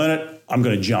 okay, I learn it, I'm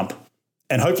going to jump.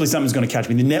 And hopefully something's going to catch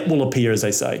me. The net will appear, as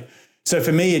they say. So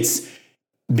for me, it's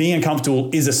being uncomfortable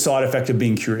is a side effect of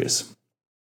being curious.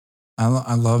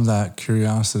 I love that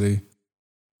curiosity.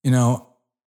 You know,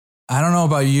 I don't know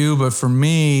about you, but for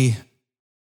me,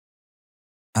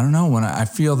 I don't know, when I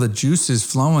feel the juice is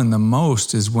flowing the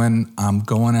most is when I'm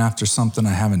going after something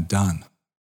I haven't done.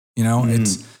 You know,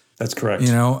 that's correct.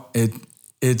 You know,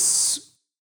 it's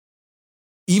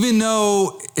even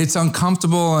though it's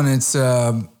uncomfortable and it's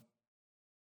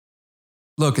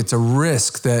look, it's a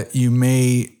risk that you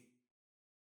may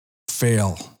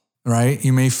fail, right?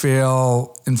 You may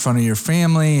fail in front of your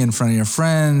family, in front of your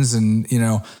friends, and you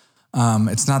know,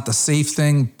 it's not the safe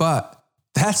thing, but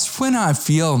that's when I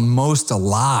feel most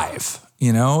alive,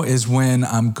 you know, is when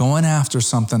I'm going after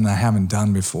something that I haven't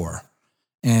done before.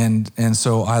 And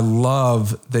so I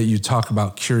love that you talk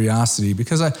about curiosity,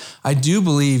 because I do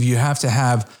believe you have to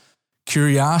have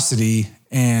curiosity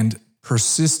and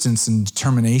persistence and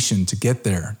determination to get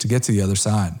there, to get to the other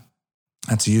side.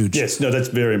 That's huge. Yes, no, that's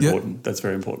very important. That's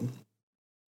very important.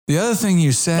 The other thing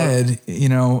you said, you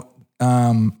know,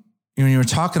 when you were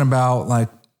talking about like,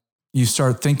 you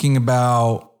start thinking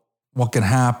about what can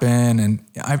happen. And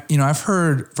I've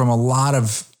heard from a lot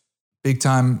of big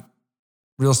time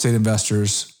real estate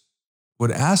investors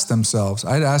would ask themselves,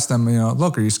 I'd ask them, you know,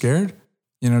 look, are you scared,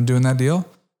 you know, doing that deal?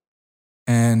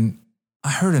 And I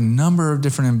heard a number of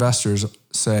different investors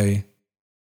say,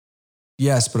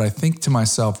 yes, but I think to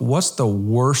myself, what's the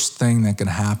worst thing that could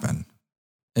happen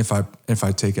if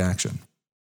I take action?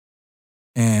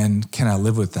 And can I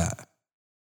live with that?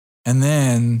 And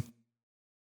then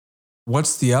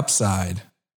what's the upside?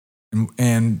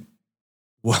 And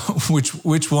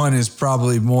which one is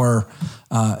probably more,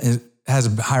 has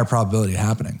a higher probability of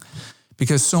happening?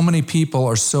 Because so many people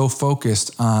are so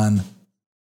focused on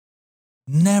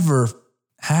never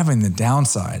having the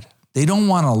downside. They don't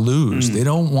want to lose. They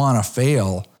don't want to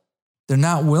fail. They're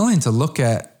not willing to look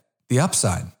at the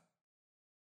upside.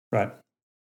 Right.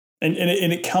 And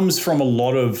it comes from a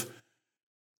lot of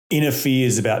inner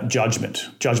fears about judgment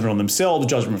on themselves,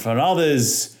 judgment from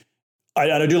others.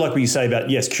 I do like what you say about,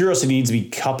 yes, curiosity needs to be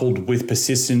coupled with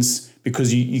persistence,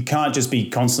 because you can't just be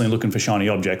constantly looking for shiny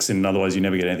objects, and otherwise you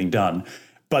never get anything done.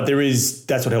 But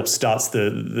that's what helps starts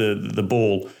the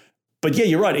ball. But yeah,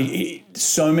 you're right.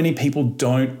 So many people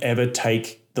don't ever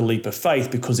take the leap of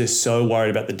faith because they're so worried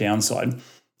about the downside.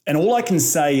 And all I can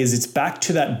say is it's back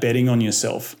to that betting on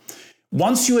yourself.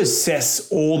 Once you assess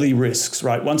all the risks,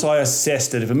 right? Once I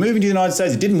assessed that if I'm moving to the United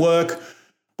States, it didn't work,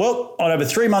 well, I'd have a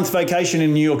 3-month vacation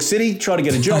in New York City, try to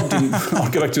get a job,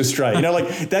 I'll go back to Australia. You know,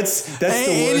 like that's the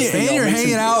worst thing. And you're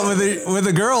hanging out with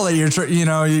a girl that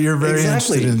you're very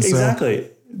interested in. Exactly.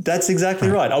 That's exactly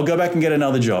right. I'll go back and get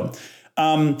another job.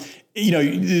 You know,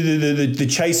 the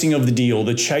chasing of the deal,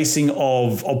 the chasing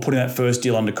of putting that first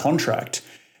deal under contract.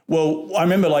 Well, I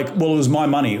remember it was my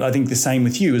money. I think the same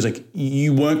with you. It was like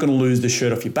you weren't going to lose the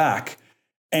shirt off your back.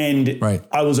 And right.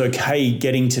 I was okay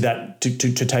getting to that, to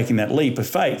taking that leap of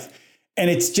faith. And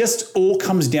it's just all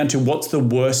comes down to what's the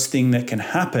worst thing that can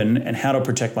happen and how to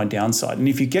protect my downside. And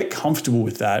if you get comfortable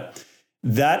with that,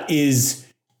 that is,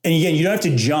 and again, you don't have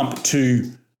to jump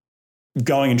to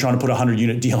going and trying to put a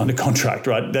 100-unit deal under contract,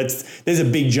 right? There's a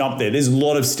big jump there. There's a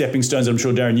lot of stepping stones. I'm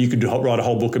sure, Darren, you could write a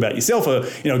whole book about yourself, or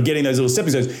getting those little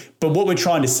stepping stones. But what we're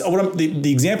trying to, the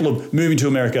example of moving to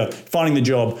America, finding the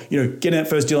job, getting that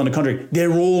first deal under contract,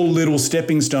 they're all little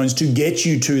stepping stones to get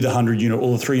you to the 100-unit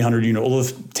or the 300-unit or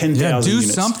the 10,000 units.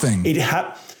 Do something.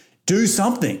 Do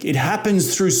something. It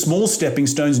happens through small stepping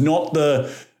stones, not the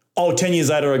 10 years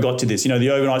later I got to this, the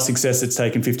overnight success that's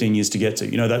taken 15 years to get to,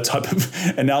 that type of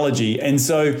analogy. And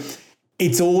so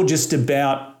it's all just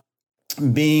about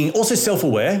being also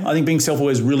self-aware. I think being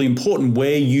self-aware is really important,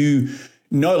 where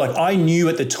I knew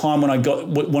at the time when I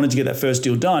wanted to get that first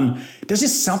deal done, there's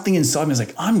just something inside me. I was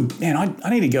like, I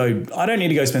need to go, I don't need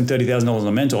to go spend $30,000 on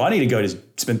a mentor. I need to go to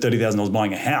spend $30,000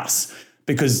 buying a house,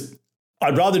 because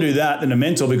I'd rather do that than a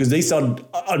mentor, because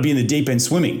I'd be in the deep end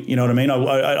swimming. You know what I mean?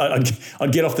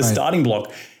 I'd get off the starting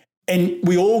block. And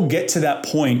we all get to that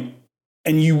point,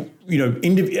 and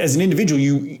as an individual,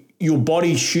 your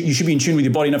body you should be in tune with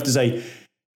your body enough to say,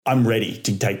 I'm ready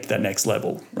to take that next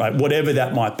level, right? Whatever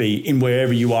that might be in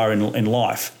wherever you are in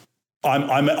life.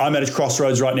 I'm at a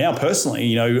crossroads right now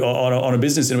personally, on a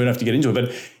business, and we don't have to get into it,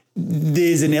 but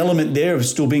there's an element there of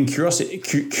still being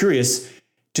curious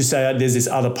to say there's this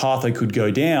other path I could go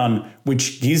down,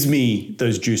 which gives me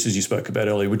those juices you spoke about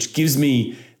earlier, which gives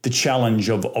me the challenge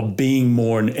of being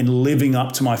more and living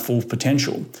up to my full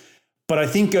potential. But I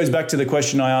think goes back to the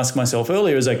question I asked myself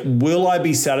earlier, is like, will I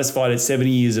be satisfied at 70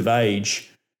 years of age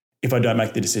if I don't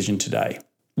make the decision today?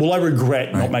 Will I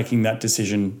regret not making that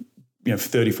decision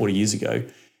 30, 40 years ago?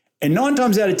 And 9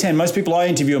 times out of 10, most people I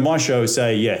interview on my show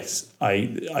say, yes,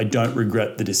 I don't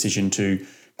regret the decision to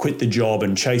quit the job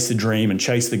and chase the dream and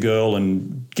chase the girl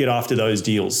and get after those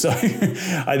deals. So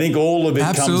I think all of it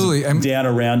comes down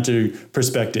around to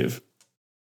perspective.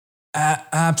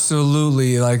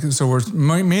 Absolutely. Like, so we're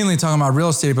mainly talking about real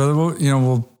estate, but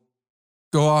we'll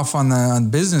go off on the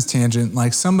business tangent.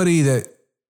 Like somebody that,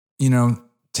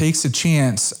 takes a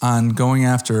chance on going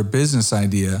after a business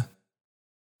idea.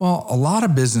 Well, a lot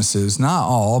of businesses, not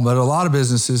all, but a lot of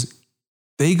businesses,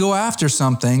 they go after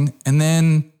something and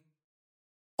then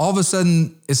all of a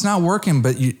sudden it's not working,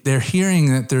 but they're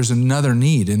hearing that there's another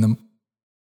need and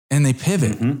they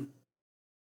pivot. Mm-hmm.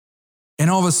 And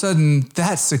all of a sudden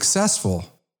that's successful,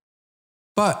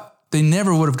 but they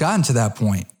never would have gotten to that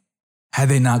point had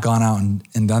they not gone out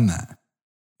and done that,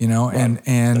 right.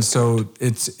 And so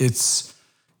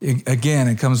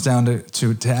it comes down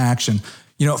to action.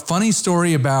 Funny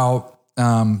story about,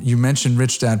 you mentioned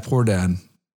Rich Dad, Poor Dad.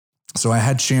 So I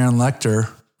had Sharon Lechter,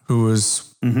 who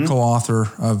was co-author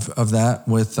of that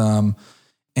with,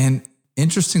 and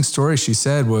interesting story she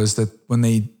said was that when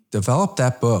they developed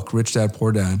that book, Rich Dad,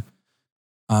 Poor Dad,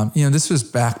 this was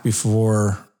back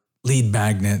before lead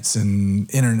magnets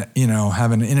and internet,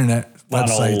 having an internet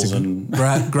website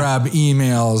to grab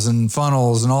emails and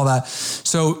funnels and all that.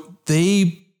 So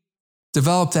they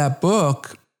developed that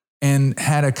book and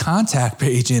had a contact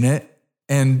page in it.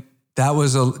 And that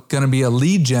was going to be a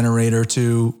lead generator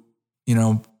to,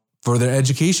 for their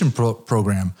education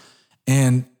program.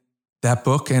 And that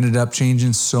book ended up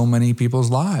changing so many people's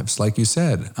lives, like you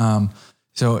said.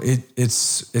 So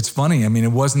it's funny. I mean,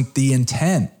 it wasn't the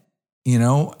intent,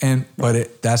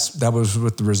 but that was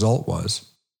what the result was.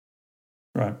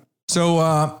 Right.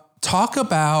 So talk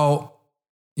about,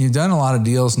 you've done a lot of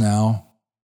deals now.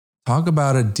 Talk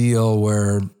about a deal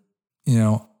where,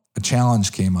 a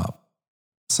challenge came up.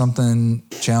 Something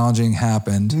challenging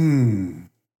happened.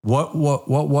 What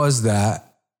was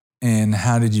that, and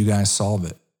how did you guys solve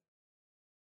it?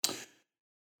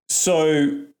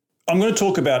 So I'm going to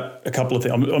talk about a couple of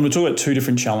things. I'm going to talk about 2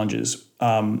 different challenges.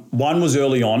 One was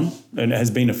early on, and it has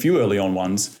been a few early on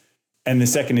ones, and the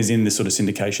second is in this sort of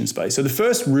syndication space. So the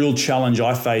first real challenge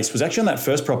I faced was actually on that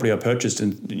first property I purchased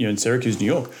in Syracuse, New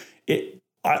York.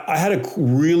 I had a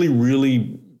really,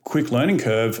 really quick learning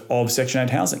curve of Section 8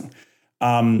 housing.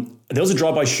 There was a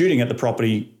drive-by shooting at the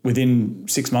property within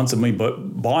 6 months of me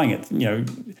buying it.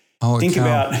 Think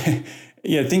about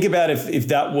if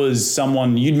that was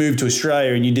someone, you'd moved to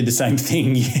Australia and you did the same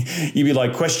thing, you'd be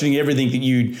like questioning everything that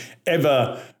you'd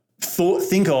ever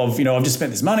think of. I've just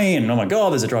spent this money and oh my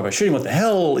God, there's a drive-by shooting. What the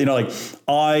hell?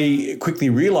 I quickly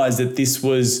realized that this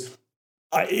was,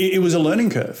 it was a learning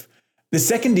curve. The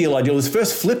second deal I did, this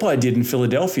first flip I did in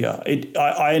Philadelphia,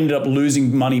 I ended up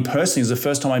losing money personally. It was the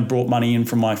first time I brought money in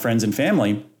from my friends and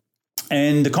family,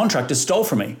 and the contractor stole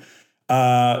from me.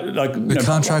 The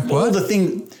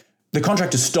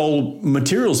contractor stole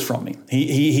materials from me.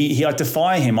 He had to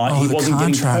fire him. He wasn't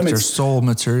getting permits. The contractor stole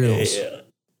materials.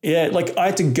 Yeah, like I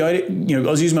had to go to,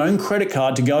 I was using my own credit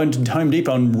card to go into Home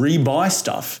Depot and rebuy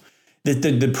stuff.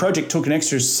 The project took an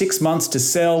extra 6 months to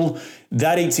sell.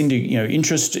 That eats into,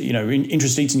 interest,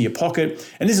 interest eats into your pocket.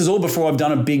 And this is all before I've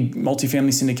done a big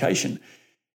multifamily syndication.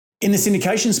 In the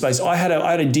syndication space, I had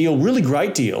a deal, really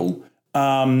great deal,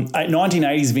 at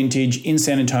 1980s vintage in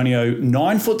San Antonio,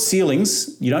 9-foot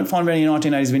ceilings. You don't find many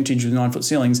 1980s vintage with 9-foot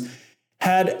ceilings.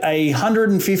 Had a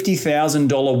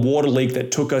 $150,000 water leak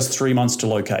that took us 3 months to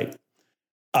locate.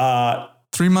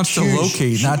 3 months to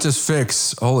locate, not just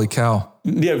fix. Holy cow.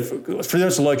 Yeah, for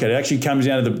us to locate, it actually comes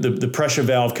down to the pressure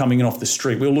valve coming in off the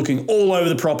street. We were looking all over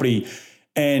the property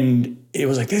and it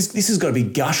was like, this has got to be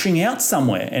gushing out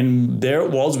somewhere. And there it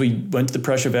was. We went to the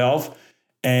pressure valve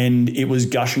and it was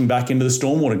gushing back into the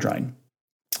stormwater drain.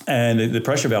 And the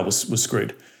pressure valve was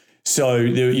screwed. So,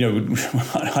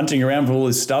 hunting around for all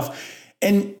this stuff.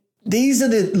 And these are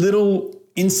the little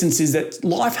instances that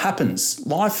life happens.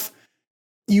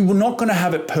 You were not going to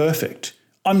have it perfect.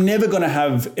 I'm never going to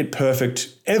have it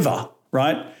perfect ever,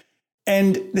 right?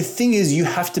 And the thing is, you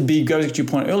have to be, going to your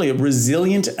point earlier,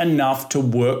 resilient enough to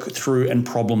work through and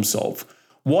problem solve.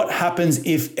 What happens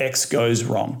if X goes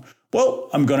wrong? Well,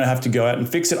 I'm going to have to go out and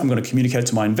fix it. I'm going to communicate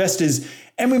to my investors,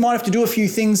 and we might have to do a few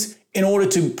things in order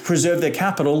to preserve their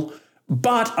capital,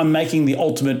 but I'm making the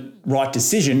ultimate right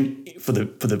decision for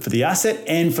the asset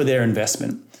and for their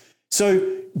investment.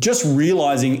 So just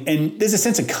realizing, and there's a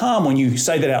sense of calm when you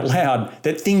say that out loud,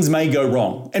 that things may go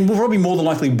wrong, and probably more than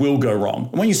likely will go wrong.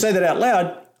 And when you say that out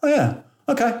loud, oh yeah,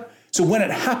 okay. So when it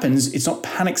happens, it's not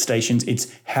panic stations,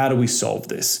 it's how do we solve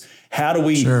this? How do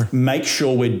we make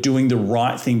sure we're doing the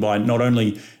right thing by not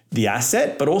only the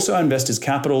asset, but also our investors'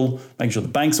 capital, making sure the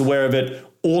bank's aware of it,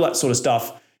 all that sort of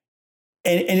stuff.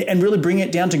 And really bring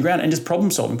it down to ground and just problem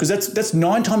solving. Because that's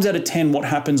 9 times out of 10 what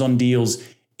happens on deals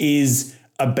is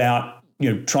about,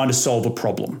 trying to solve a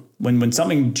problem. When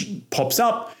something pops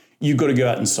up, you've got to go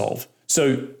out and solve.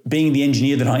 So being the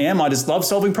engineer that I am, I just love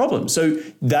solving problems. So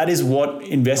that is what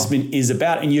investment is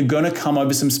about. And you're going to come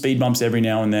over some speed bumps every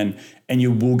now and then, and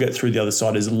you will get through the other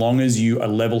side as long as you are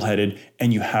level-headed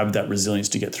and you have that resilience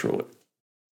to get through it.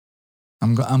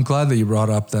 I'm glad that you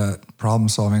brought up that problem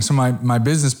solving. So my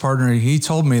business partner, he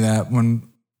told me that when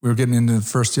we were getting into the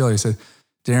first deal, he said,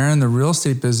 Darren, the real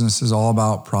estate business is all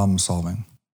about problem solving.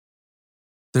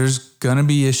 There's going to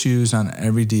be issues on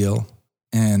every deal,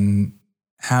 and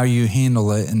how you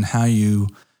handle it and how you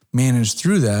manage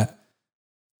through that,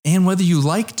 and whether you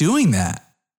like doing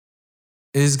that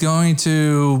is going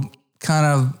to kind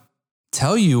of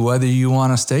tell you whether you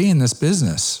want to stay in this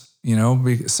business.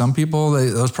 Because some people,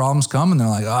 those problems come and they're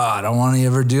like, I don't want to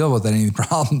ever deal with any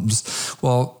problems.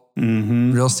 Well,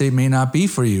 real estate may not be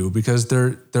for you because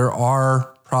there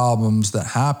are problems that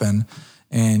happen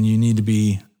and you need to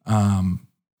be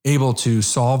able to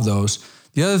solve those.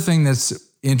 The other thing that's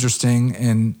interesting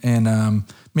and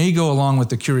may go along with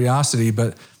the curiosity,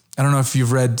 but I don't know if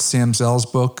you've read Sam Zell's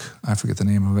book. I forget the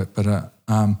name of it, but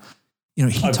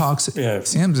he talks. Yeah.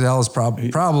 Sam Zell is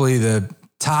probably the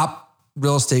top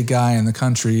real estate guy in the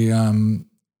country in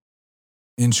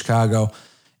Chicago,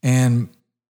 and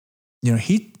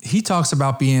he talks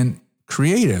about being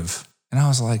creative, and I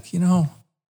was like,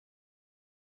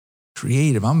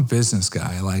 creative. I'm a business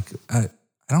guy. Like I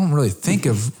don't really think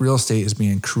of real estate as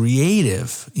being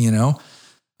creative,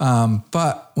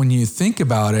 but when you think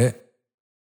about it,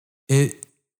 it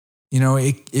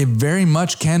very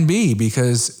much can be,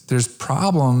 because there's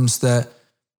problems that,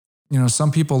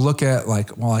 some people look at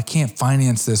like, well, I can't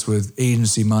finance this with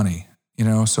agency money,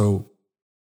 so,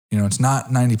 it's not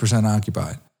 90%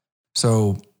 occupied.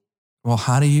 So, well,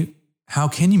 how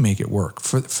can you make it work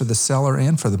for the seller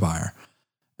and for the buyer?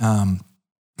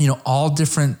 All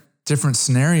different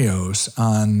scenarios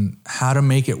on how to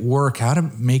make it work, how to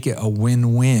make it a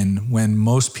win-win when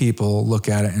most people look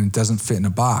at it and it doesn't fit in a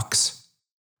box.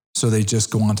 So they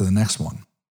just go on to the next one.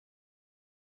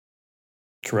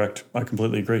 Correct. I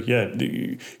completely agree. Yeah.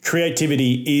 The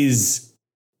creativity is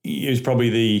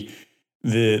probably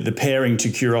the pairing to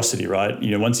curiosity, right?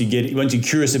 Once you're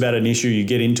curious about an issue, you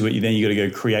get into it, then you got to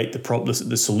go create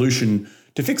the solution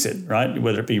to fix it, right?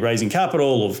 Whether it be raising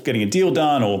capital or getting a deal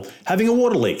done or having a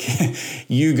water leak,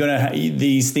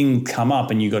 these things come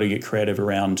up and you got to get creative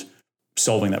around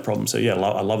solving that problem. So yeah,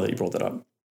 I love that you brought that up.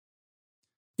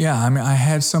 Yeah. I mean, I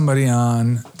had somebody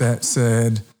on that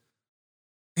said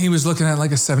he was looking at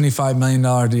like a $75 million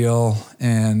deal,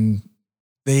 and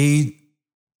they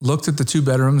looked at the 2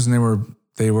 bedrooms and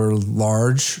they were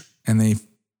large, and they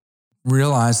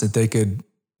realized that they could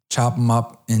chop them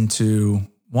up into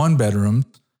 1 bedroom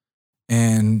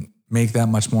and make that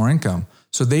much more income.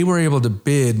 So they were able to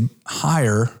bid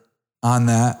higher on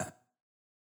that.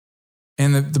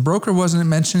 And the broker wasn't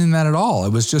mentioning that at all.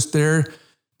 It was just their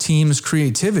team's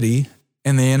creativity,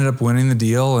 and they ended up winning the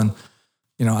deal. And,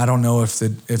 I don't know if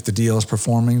the deal is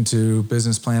performing to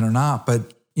business plan or not,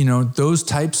 but, those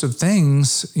types of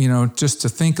things, just to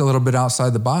think a little bit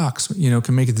outside the box,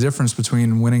 can make a difference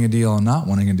between winning a deal and not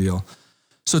winning a deal.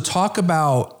 So talk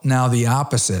about now the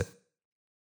opposite.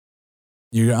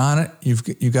 You're on it.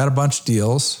 You've got a bunch of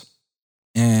deals,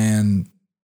 and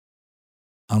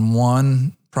on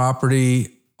one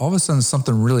property, all of a sudden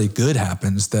something really good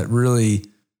happens that really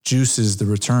juices the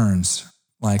returns.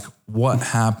 Like what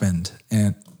happened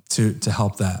and to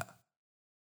help that?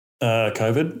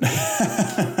 COVID.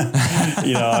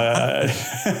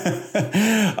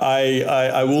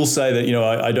 I will say that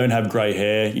I don't have gray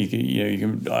hair.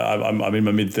 I'm in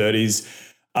my mid-30s,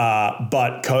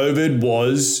 but COVID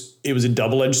was a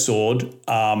double-edged sword.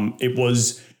 It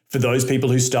was for those people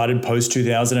who started post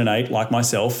 2008, like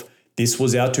myself. This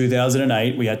was our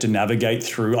 2008. We had to navigate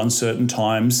through uncertain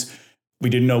times.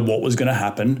 We didn't know what was going to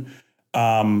happen.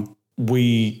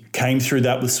 We came through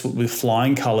that with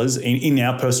flying colors in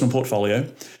our personal portfolio.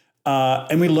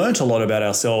 And we learned a lot about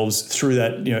ourselves through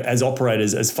that, as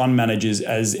operators, as fund managers,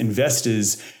 as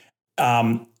investors.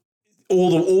 All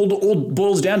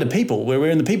boils down to people, where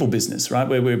we're in the people business, right?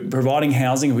 Where we're providing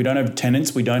housing. If we don't have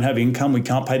tenants, we don't have income, we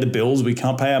can't pay the bills, we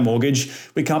can't pay our mortgage,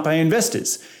 we can't pay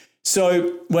investors.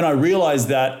 So when I realized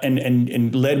that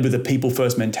and led with a people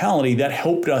first mentality, that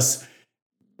helped us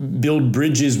build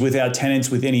bridges with our tenants,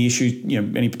 with any issues,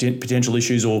 any potential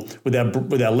issues, or with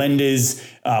our lenders,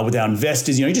 with our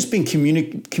investors. Just been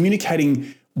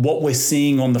communicating what we're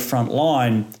seeing on the front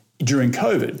line during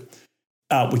COVID.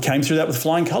 We came through that with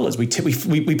flying colors. We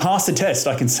passed the test.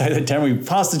 I can say that, Darren. We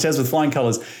passed the test with flying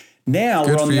colors. Now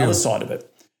we're on the other side of it.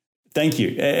 Thank you.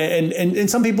 And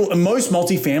some people, most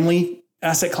multifamily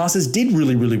asset classes did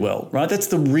really, really well, right? That's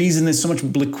the reason there's so much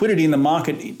liquidity in the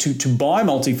market to buy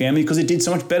multifamily, because it did so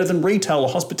much better than retail or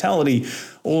hospitality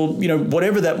or,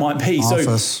 whatever that might be.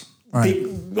 Office, right.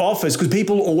 Office, because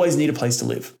people always need a place to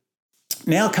live.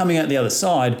 Now coming out the other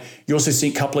side, you're also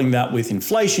coupling that with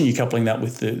inflation, you're coupling that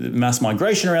with the mass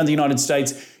migration around the United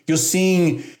States. You're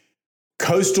seeing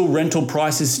coastal rental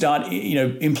prices start,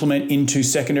 implement into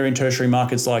secondary and tertiary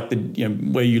markets like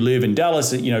where you live in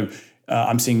Dallas.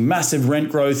 I'm seeing massive rent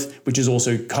growth, which is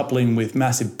also coupling with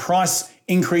massive price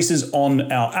increases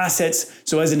on our assets.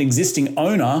 So as an existing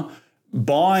owner,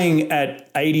 buying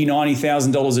at $80,000,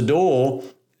 $90,000 a door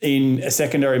in a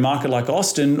secondary market like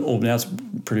Austin, or now it's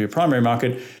pretty a primary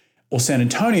market, or San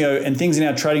Antonio, and things are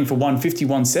now trading for $150,000,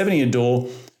 $170,000 a door,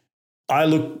 I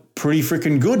look pretty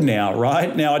freaking good now,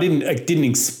 right? Now I didn't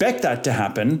expect that to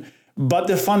happen, but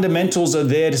the fundamentals are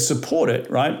there to support it,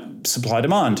 right? Supply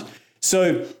demand.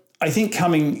 So I think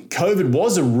COVID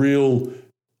was a real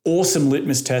awesome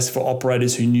litmus test for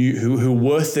operators who were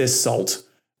worth their salt,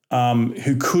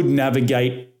 who could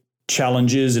navigate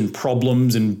challenges and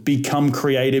problems and become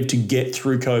creative to get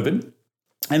through COVID.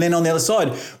 And then on the other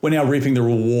side, we're now reaping the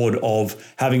reward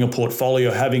of having a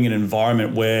portfolio, having an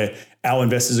environment where our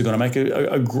investors are going to make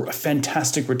a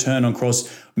fantastic return across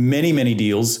many, many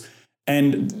deals.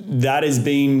 And that has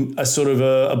been a sort of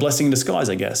a blessing in disguise,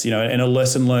 I guess, and a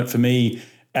lesson learned for me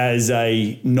as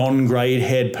a non-grade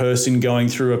haired person going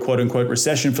through a quote unquote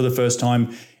recession for the first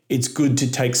time. It's good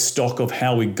to take stock of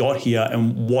how we got here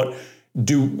and what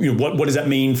does that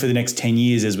mean for the next 10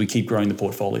 years as we keep growing the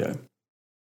portfolio.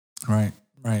 Right.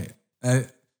 A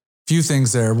few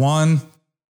things there. One,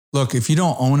 look, if you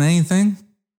don't own anything,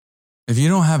 if you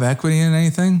don't have equity in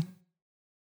anything,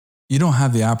 you don't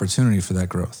have the opportunity for that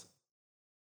growth.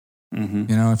 Mm-hmm.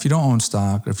 If you don't own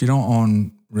stock, if you don't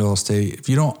own real estate, if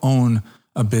you don't own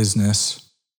a business,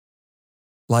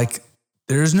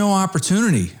 there's no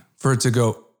opportunity for it to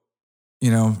go,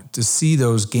 to see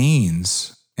those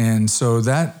gains. And so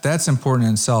that's important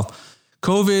in itself.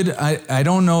 COVID, I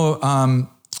don't know,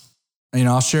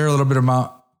 I'll share a little bit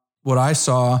about what I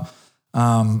saw.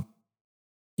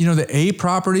 The A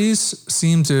properties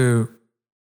seem to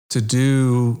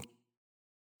do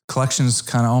collections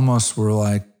kind of almost were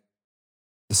like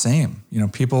the same.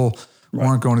 People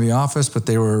weren't going to the office, but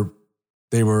they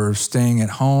were staying at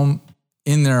home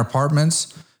in their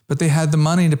apartments, but they had the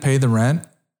money to pay the rent.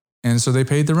 And so they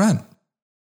paid the rent.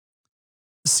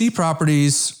 C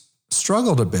properties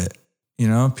struggled a bit,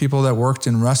 people that worked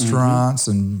in restaurants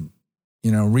and,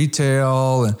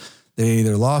 retail, and they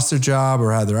either lost their job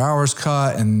or had their hours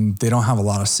cut and they don't have a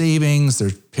lot of savings. They're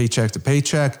paycheck to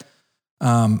paycheck.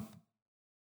 In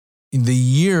the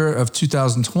year of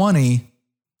 2020,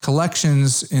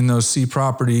 collections in those C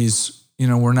properties,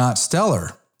 were not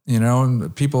stellar. A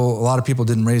lot of people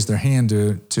didn't raise their hand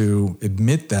to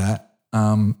admit that.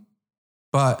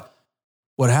 But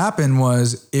what happened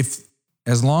was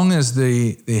as long as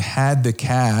they had the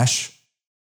cash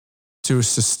to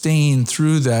sustain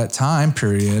through that time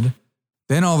period,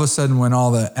 then all of a sudden when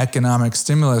all the economic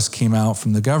stimulus came out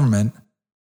from the government,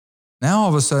 now all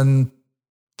of a sudden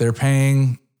they're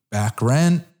paying back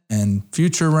rent and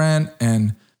future rent,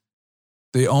 and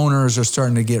the owners are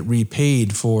starting to get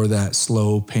repaid for that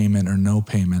slow payment or no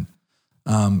payment.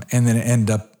 And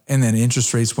then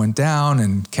interest rates went down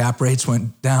and cap rates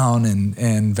went down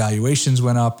and valuations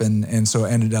went up. And so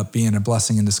it ended up being a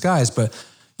blessing in disguise. But,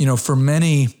 for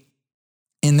many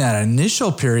in that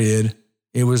initial period,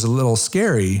 it was a little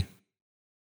scary.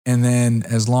 And then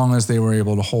as long as they were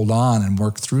able to hold on and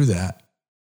work through that,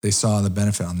 they saw the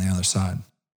benefit on the other side.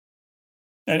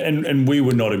 And we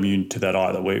were not immune to that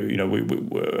either.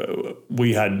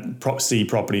 We had C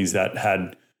properties that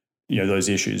had, those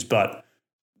issues, but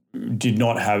did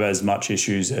not have as much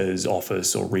issues as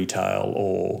office or retail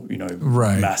or,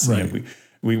 mass. Right.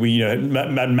 We at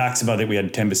maximum, I think we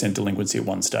had 10% delinquency at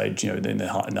one stage, in the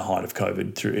height of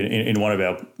COVID in one of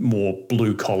our more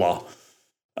blue collar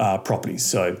properties.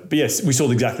 So, but yes, we saw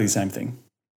exactly the same thing.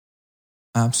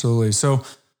 Absolutely. So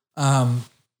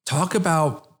talk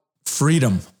about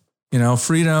freedom,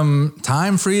 freedom,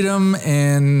 time freedom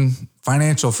and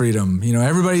financial freedom.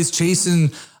 Everybody's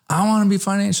chasing, I want to be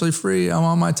financially free. I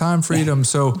want my time freedom.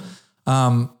 So,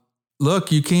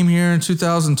 look, you came here in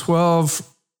 2012,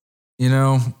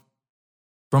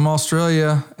 from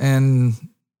Australia, and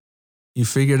you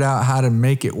figured out how to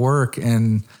make it work.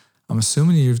 And I'm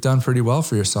assuming you've done pretty well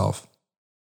for yourself.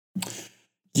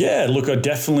 Yeah, look, I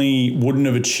definitely wouldn't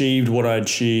have achieved what I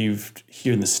achieved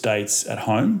here in the States at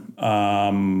home.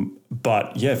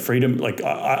 But yeah, freedom, like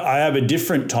I have a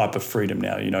different type of freedom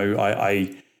now. You know,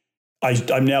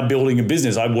 I'm now building a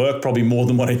business. I work probably more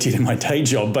than what I did in my day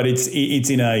job, but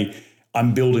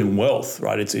I'm building wealth,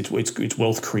 right? It's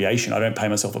wealth creation. I don't pay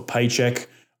myself a paycheck.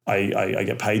 I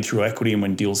get paid through equity and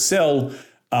when deals sell.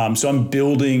 So I'm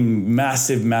building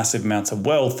massive amounts of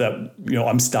wealth that, you know,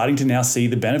 I'm starting to now see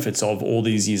the benefits of all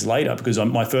these years later, because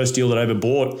my first deal that I ever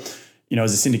bought, you know,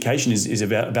 as a syndication is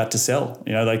about to sell.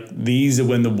 You know, like these are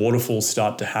when the waterfalls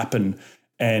start to happen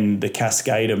and the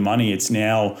cascade of money. It's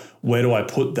now, where do I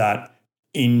put that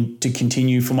in to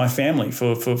continue for my family,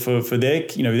 for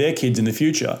their, you know, their kids in the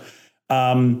future.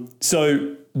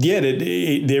 So yeah,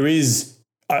 there is,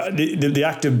 the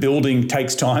act of building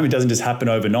takes time. It doesn't just happen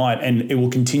overnight, and it will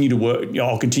continue to work. You know,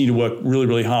 I'll continue to work really,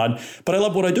 really hard, but I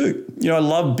love what I do. You know, I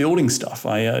love building stuff.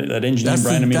 That engineering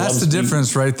brain in me loves. That's the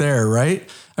difference right there, right?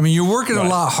 I mean, you're working a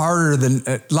lot harder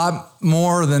a lot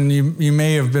more than you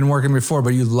may have been working before,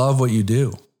 but you love what you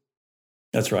do.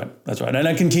 That's right. And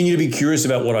I continue to be curious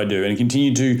about what I do and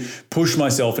continue to push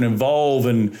myself and evolve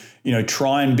and, you know,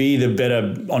 try and be the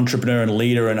better entrepreneur and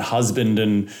leader and husband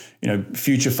and, you know,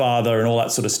 future father and all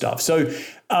that sort of stuff. So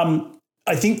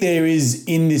I think there is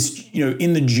in this, you know,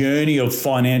 in the journey of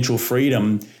financial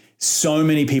freedom, so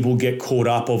many people get caught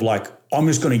up of like, I'm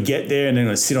just going to get there and then I'm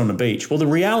going to sit on the beach. Well, the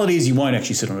reality is you won't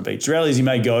actually sit on the beach. The reality is you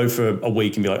may go for a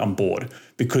week and be like, I'm bored,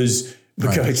 because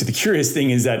the curious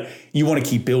thing is that you want to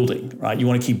keep building, right? You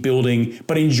want to keep building,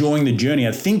 but enjoying the journey.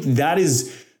 I think that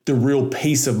is the real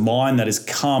peace of mind that has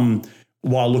come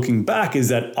while looking back, is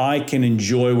that I can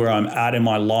enjoy where I'm at in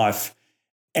my life.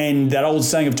 And that old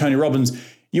saying of Tony Robbins,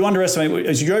 you overestimate what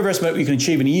you can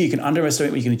achieve in a year, you can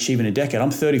underestimate what you can achieve in a decade.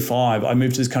 I'm 35. I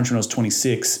moved to this country when I was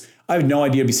 26. I had no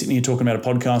idea I'd be sitting here talking about a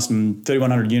podcast and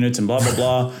 3,100 units and blah, blah,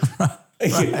 blah.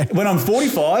 Right. When I'm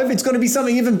 45, it's going to be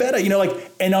something even better, you know, like,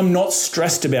 and I'm not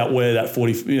stressed about where that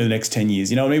the next 10 years,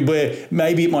 you know what I mean? Where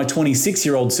maybe my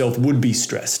 26-year-old self would be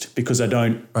stressed because I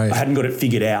hadn't got it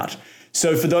figured out.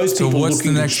 So for those people looking to chase, what's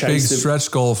the next big stretch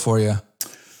goal for you?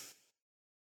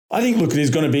 I think, look,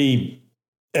 there's going to be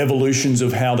evolutions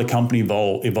of how the company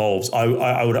evolves.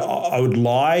 I'd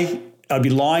be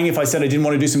lying if I said I didn't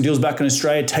want to do some deals back in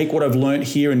Australia, take what I've learned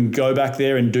here and go back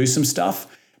there and do some stuff.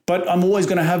 But I'm always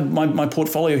going to have my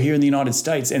portfolio here in the United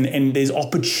States, and there's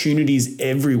opportunities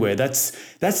everywhere. That's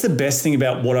the best thing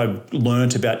about what I've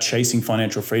learned about chasing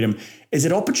financial freedom, is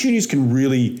that opportunities can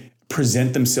really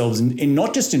present themselves in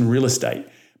not just in real estate,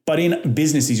 but in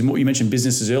businesses. You mentioned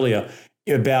businesses earlier,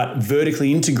 about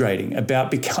vertically integrating,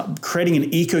 about creating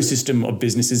an ecosystem of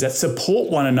businesses that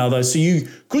support one another. So you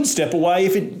could step away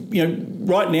if it, you know,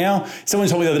 right now, someone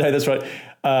told me the other day, that's right.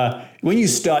 When you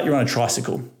start, you're on a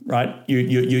tricycle, right?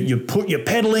 You're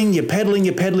pedaling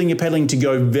to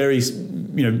go very,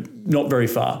 you know, not very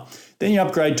far. Then you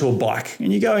upgrade to a bike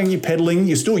and you're pedaling,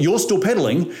 you're still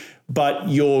pedaling, but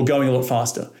you're going a lot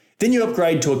faster. Then you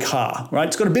upgrade to a car, right?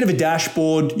 It's got a bit of a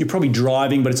dashboard. You're probably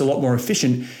driving, but it's a lot more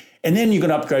efficient. And then you're going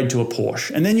to upgrade to a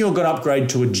Porsche, and then you're going to upgrade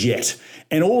to a jet,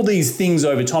 and all these things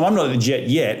over time. I'm not at the jet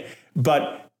yet,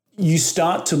 but you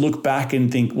start to look back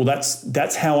and think, well,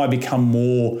 that's how I become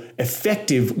more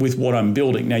effective with what I'm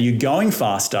building. Now you're going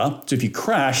faster, so if you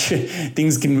crash,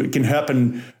 things can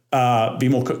happen, be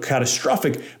more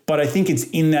catastrophic. But I think it's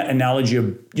in that analogy of,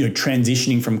 you know,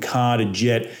 transitioning from car to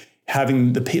jet,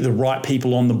 having the right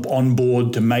people on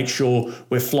board to make sure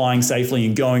we're flying safely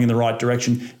and going in the right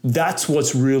direction. That's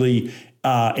what's really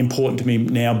important to me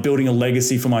now, building a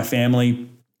legacy for my family.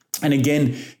 And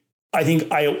again, I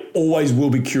think I always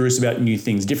will be curious about new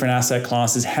things, different asset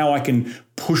classes, how I can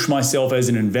push myself as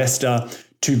an investor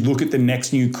to look at the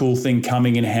next new cool thing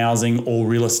coming in housing or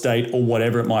real estate or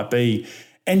whatever it might be,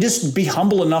 and just be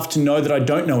humble enough to know that I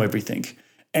don't know everything.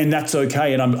 And that's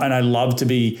okay. And I love to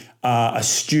be a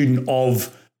student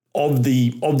of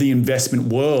the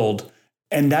investment world,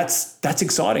 and that's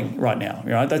exciting right now.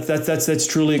 Right? That's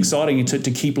truly exciting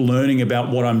to keep learning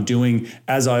about what I'm doing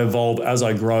as I evolve, as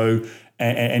I grow,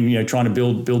 and you know, trying to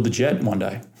build the jet one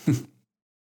day.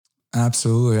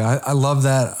 Absolutely, I love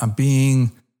that. I'm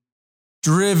being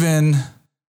driven,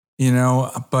 you know,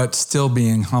 but still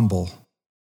being humble,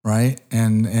 right?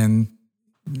 And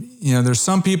you know, there's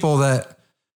some people that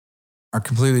are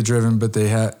completely driven, but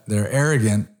they're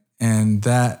arrogant, and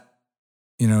that,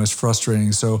 you know, is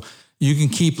frustrating. So you can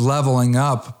keep leveling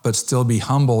up, but still be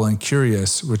humble and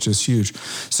curious, which is huge.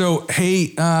 So, hey,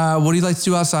 what do you like to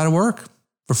do outside of work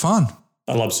for fun?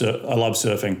 I love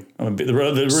surfing. The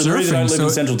reason I live in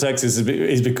Central Texas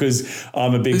is because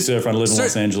I'm a big surfer. I live in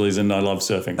Los Angeles and I love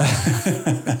surfing.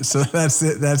 So that's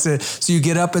it. So you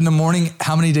get up in the morning.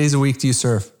 How many days a week do you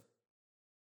surf?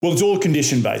 Well, it's all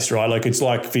condition based, right? Like it's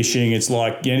like fishing. It's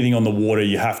like anything on the water.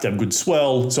 You have to have good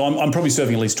swell. So I'm probably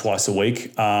surfing at least twice a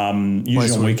week,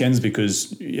 usually on weekends because,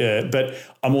 but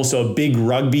I'm also a big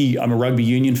rugby. I'm a rugby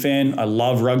union fan. I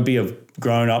love rugby. I've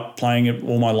grown up playing it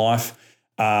all my life.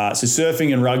 So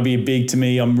surfing and rugby are big to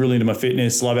me. I'm really into my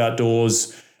fitness, love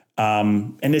outdoors.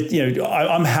 And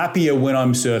I'm happier when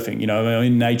I'm surfing, I'm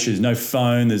in nature, there's no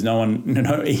phone, there's no one,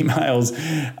 no emails.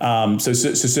 So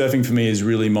surfing for me is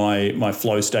really my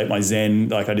flow state, my zen.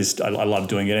 Like I love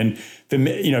doing it. And for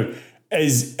me,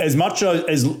 as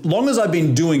long as I've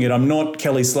been doing it, I'm not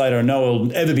Kelly Slater. I know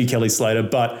I'll ever be Kelly Slater,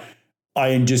 but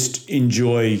I just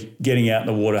enjoy getting out in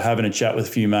the water, having a chat with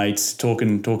a few mates,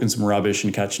 talking some rubbish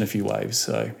and catching a few waves.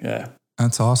 So, yeah.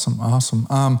 That's awesome.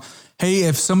 Hey,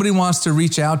 if somebody wants to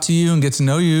reach out to you and get to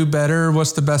know you better,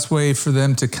 what's the best way for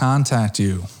them to contact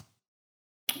you?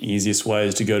 Easiest way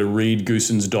is to go to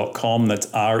reedgoossens.com. That's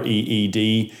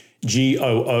ReedGoossens.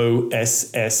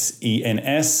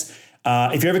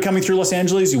 If you're ever coming through Los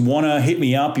Angeles, you want to hit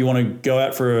me up, you want to go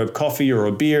out for a coffee or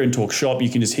a beer and talk shop, you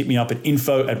can just hit me up at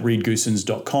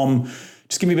info@reedgoossens.com.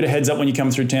 Just give me a bit of heads up when you come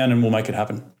through town and we'll make it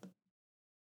happen.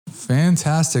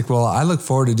 Fantastic. Well, I look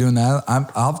forward to doing that.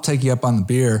 I'll take you up on the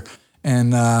beer.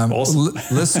 And awesome.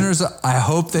 Listeners, I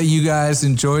hope that you guys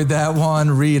enjoyed that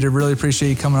one. Reed, I really appreciate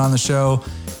you coming on the show.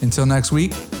 Until next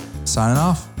week, signing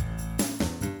off.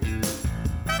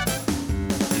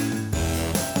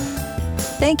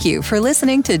 Thank you for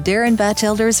listening to Darren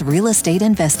Batchelder's Real Estate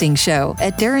Investing Show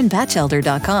at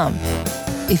darrenbatchelder.com.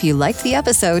 If you liked the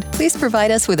episode, please provide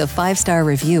us with a 5-star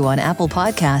review on Apple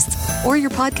Podcasts or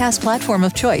your podcast platform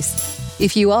of choice.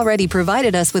 If you already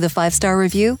provided us with a 5-star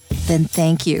review, then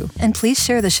thank you, and please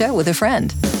share the show with a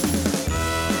friend.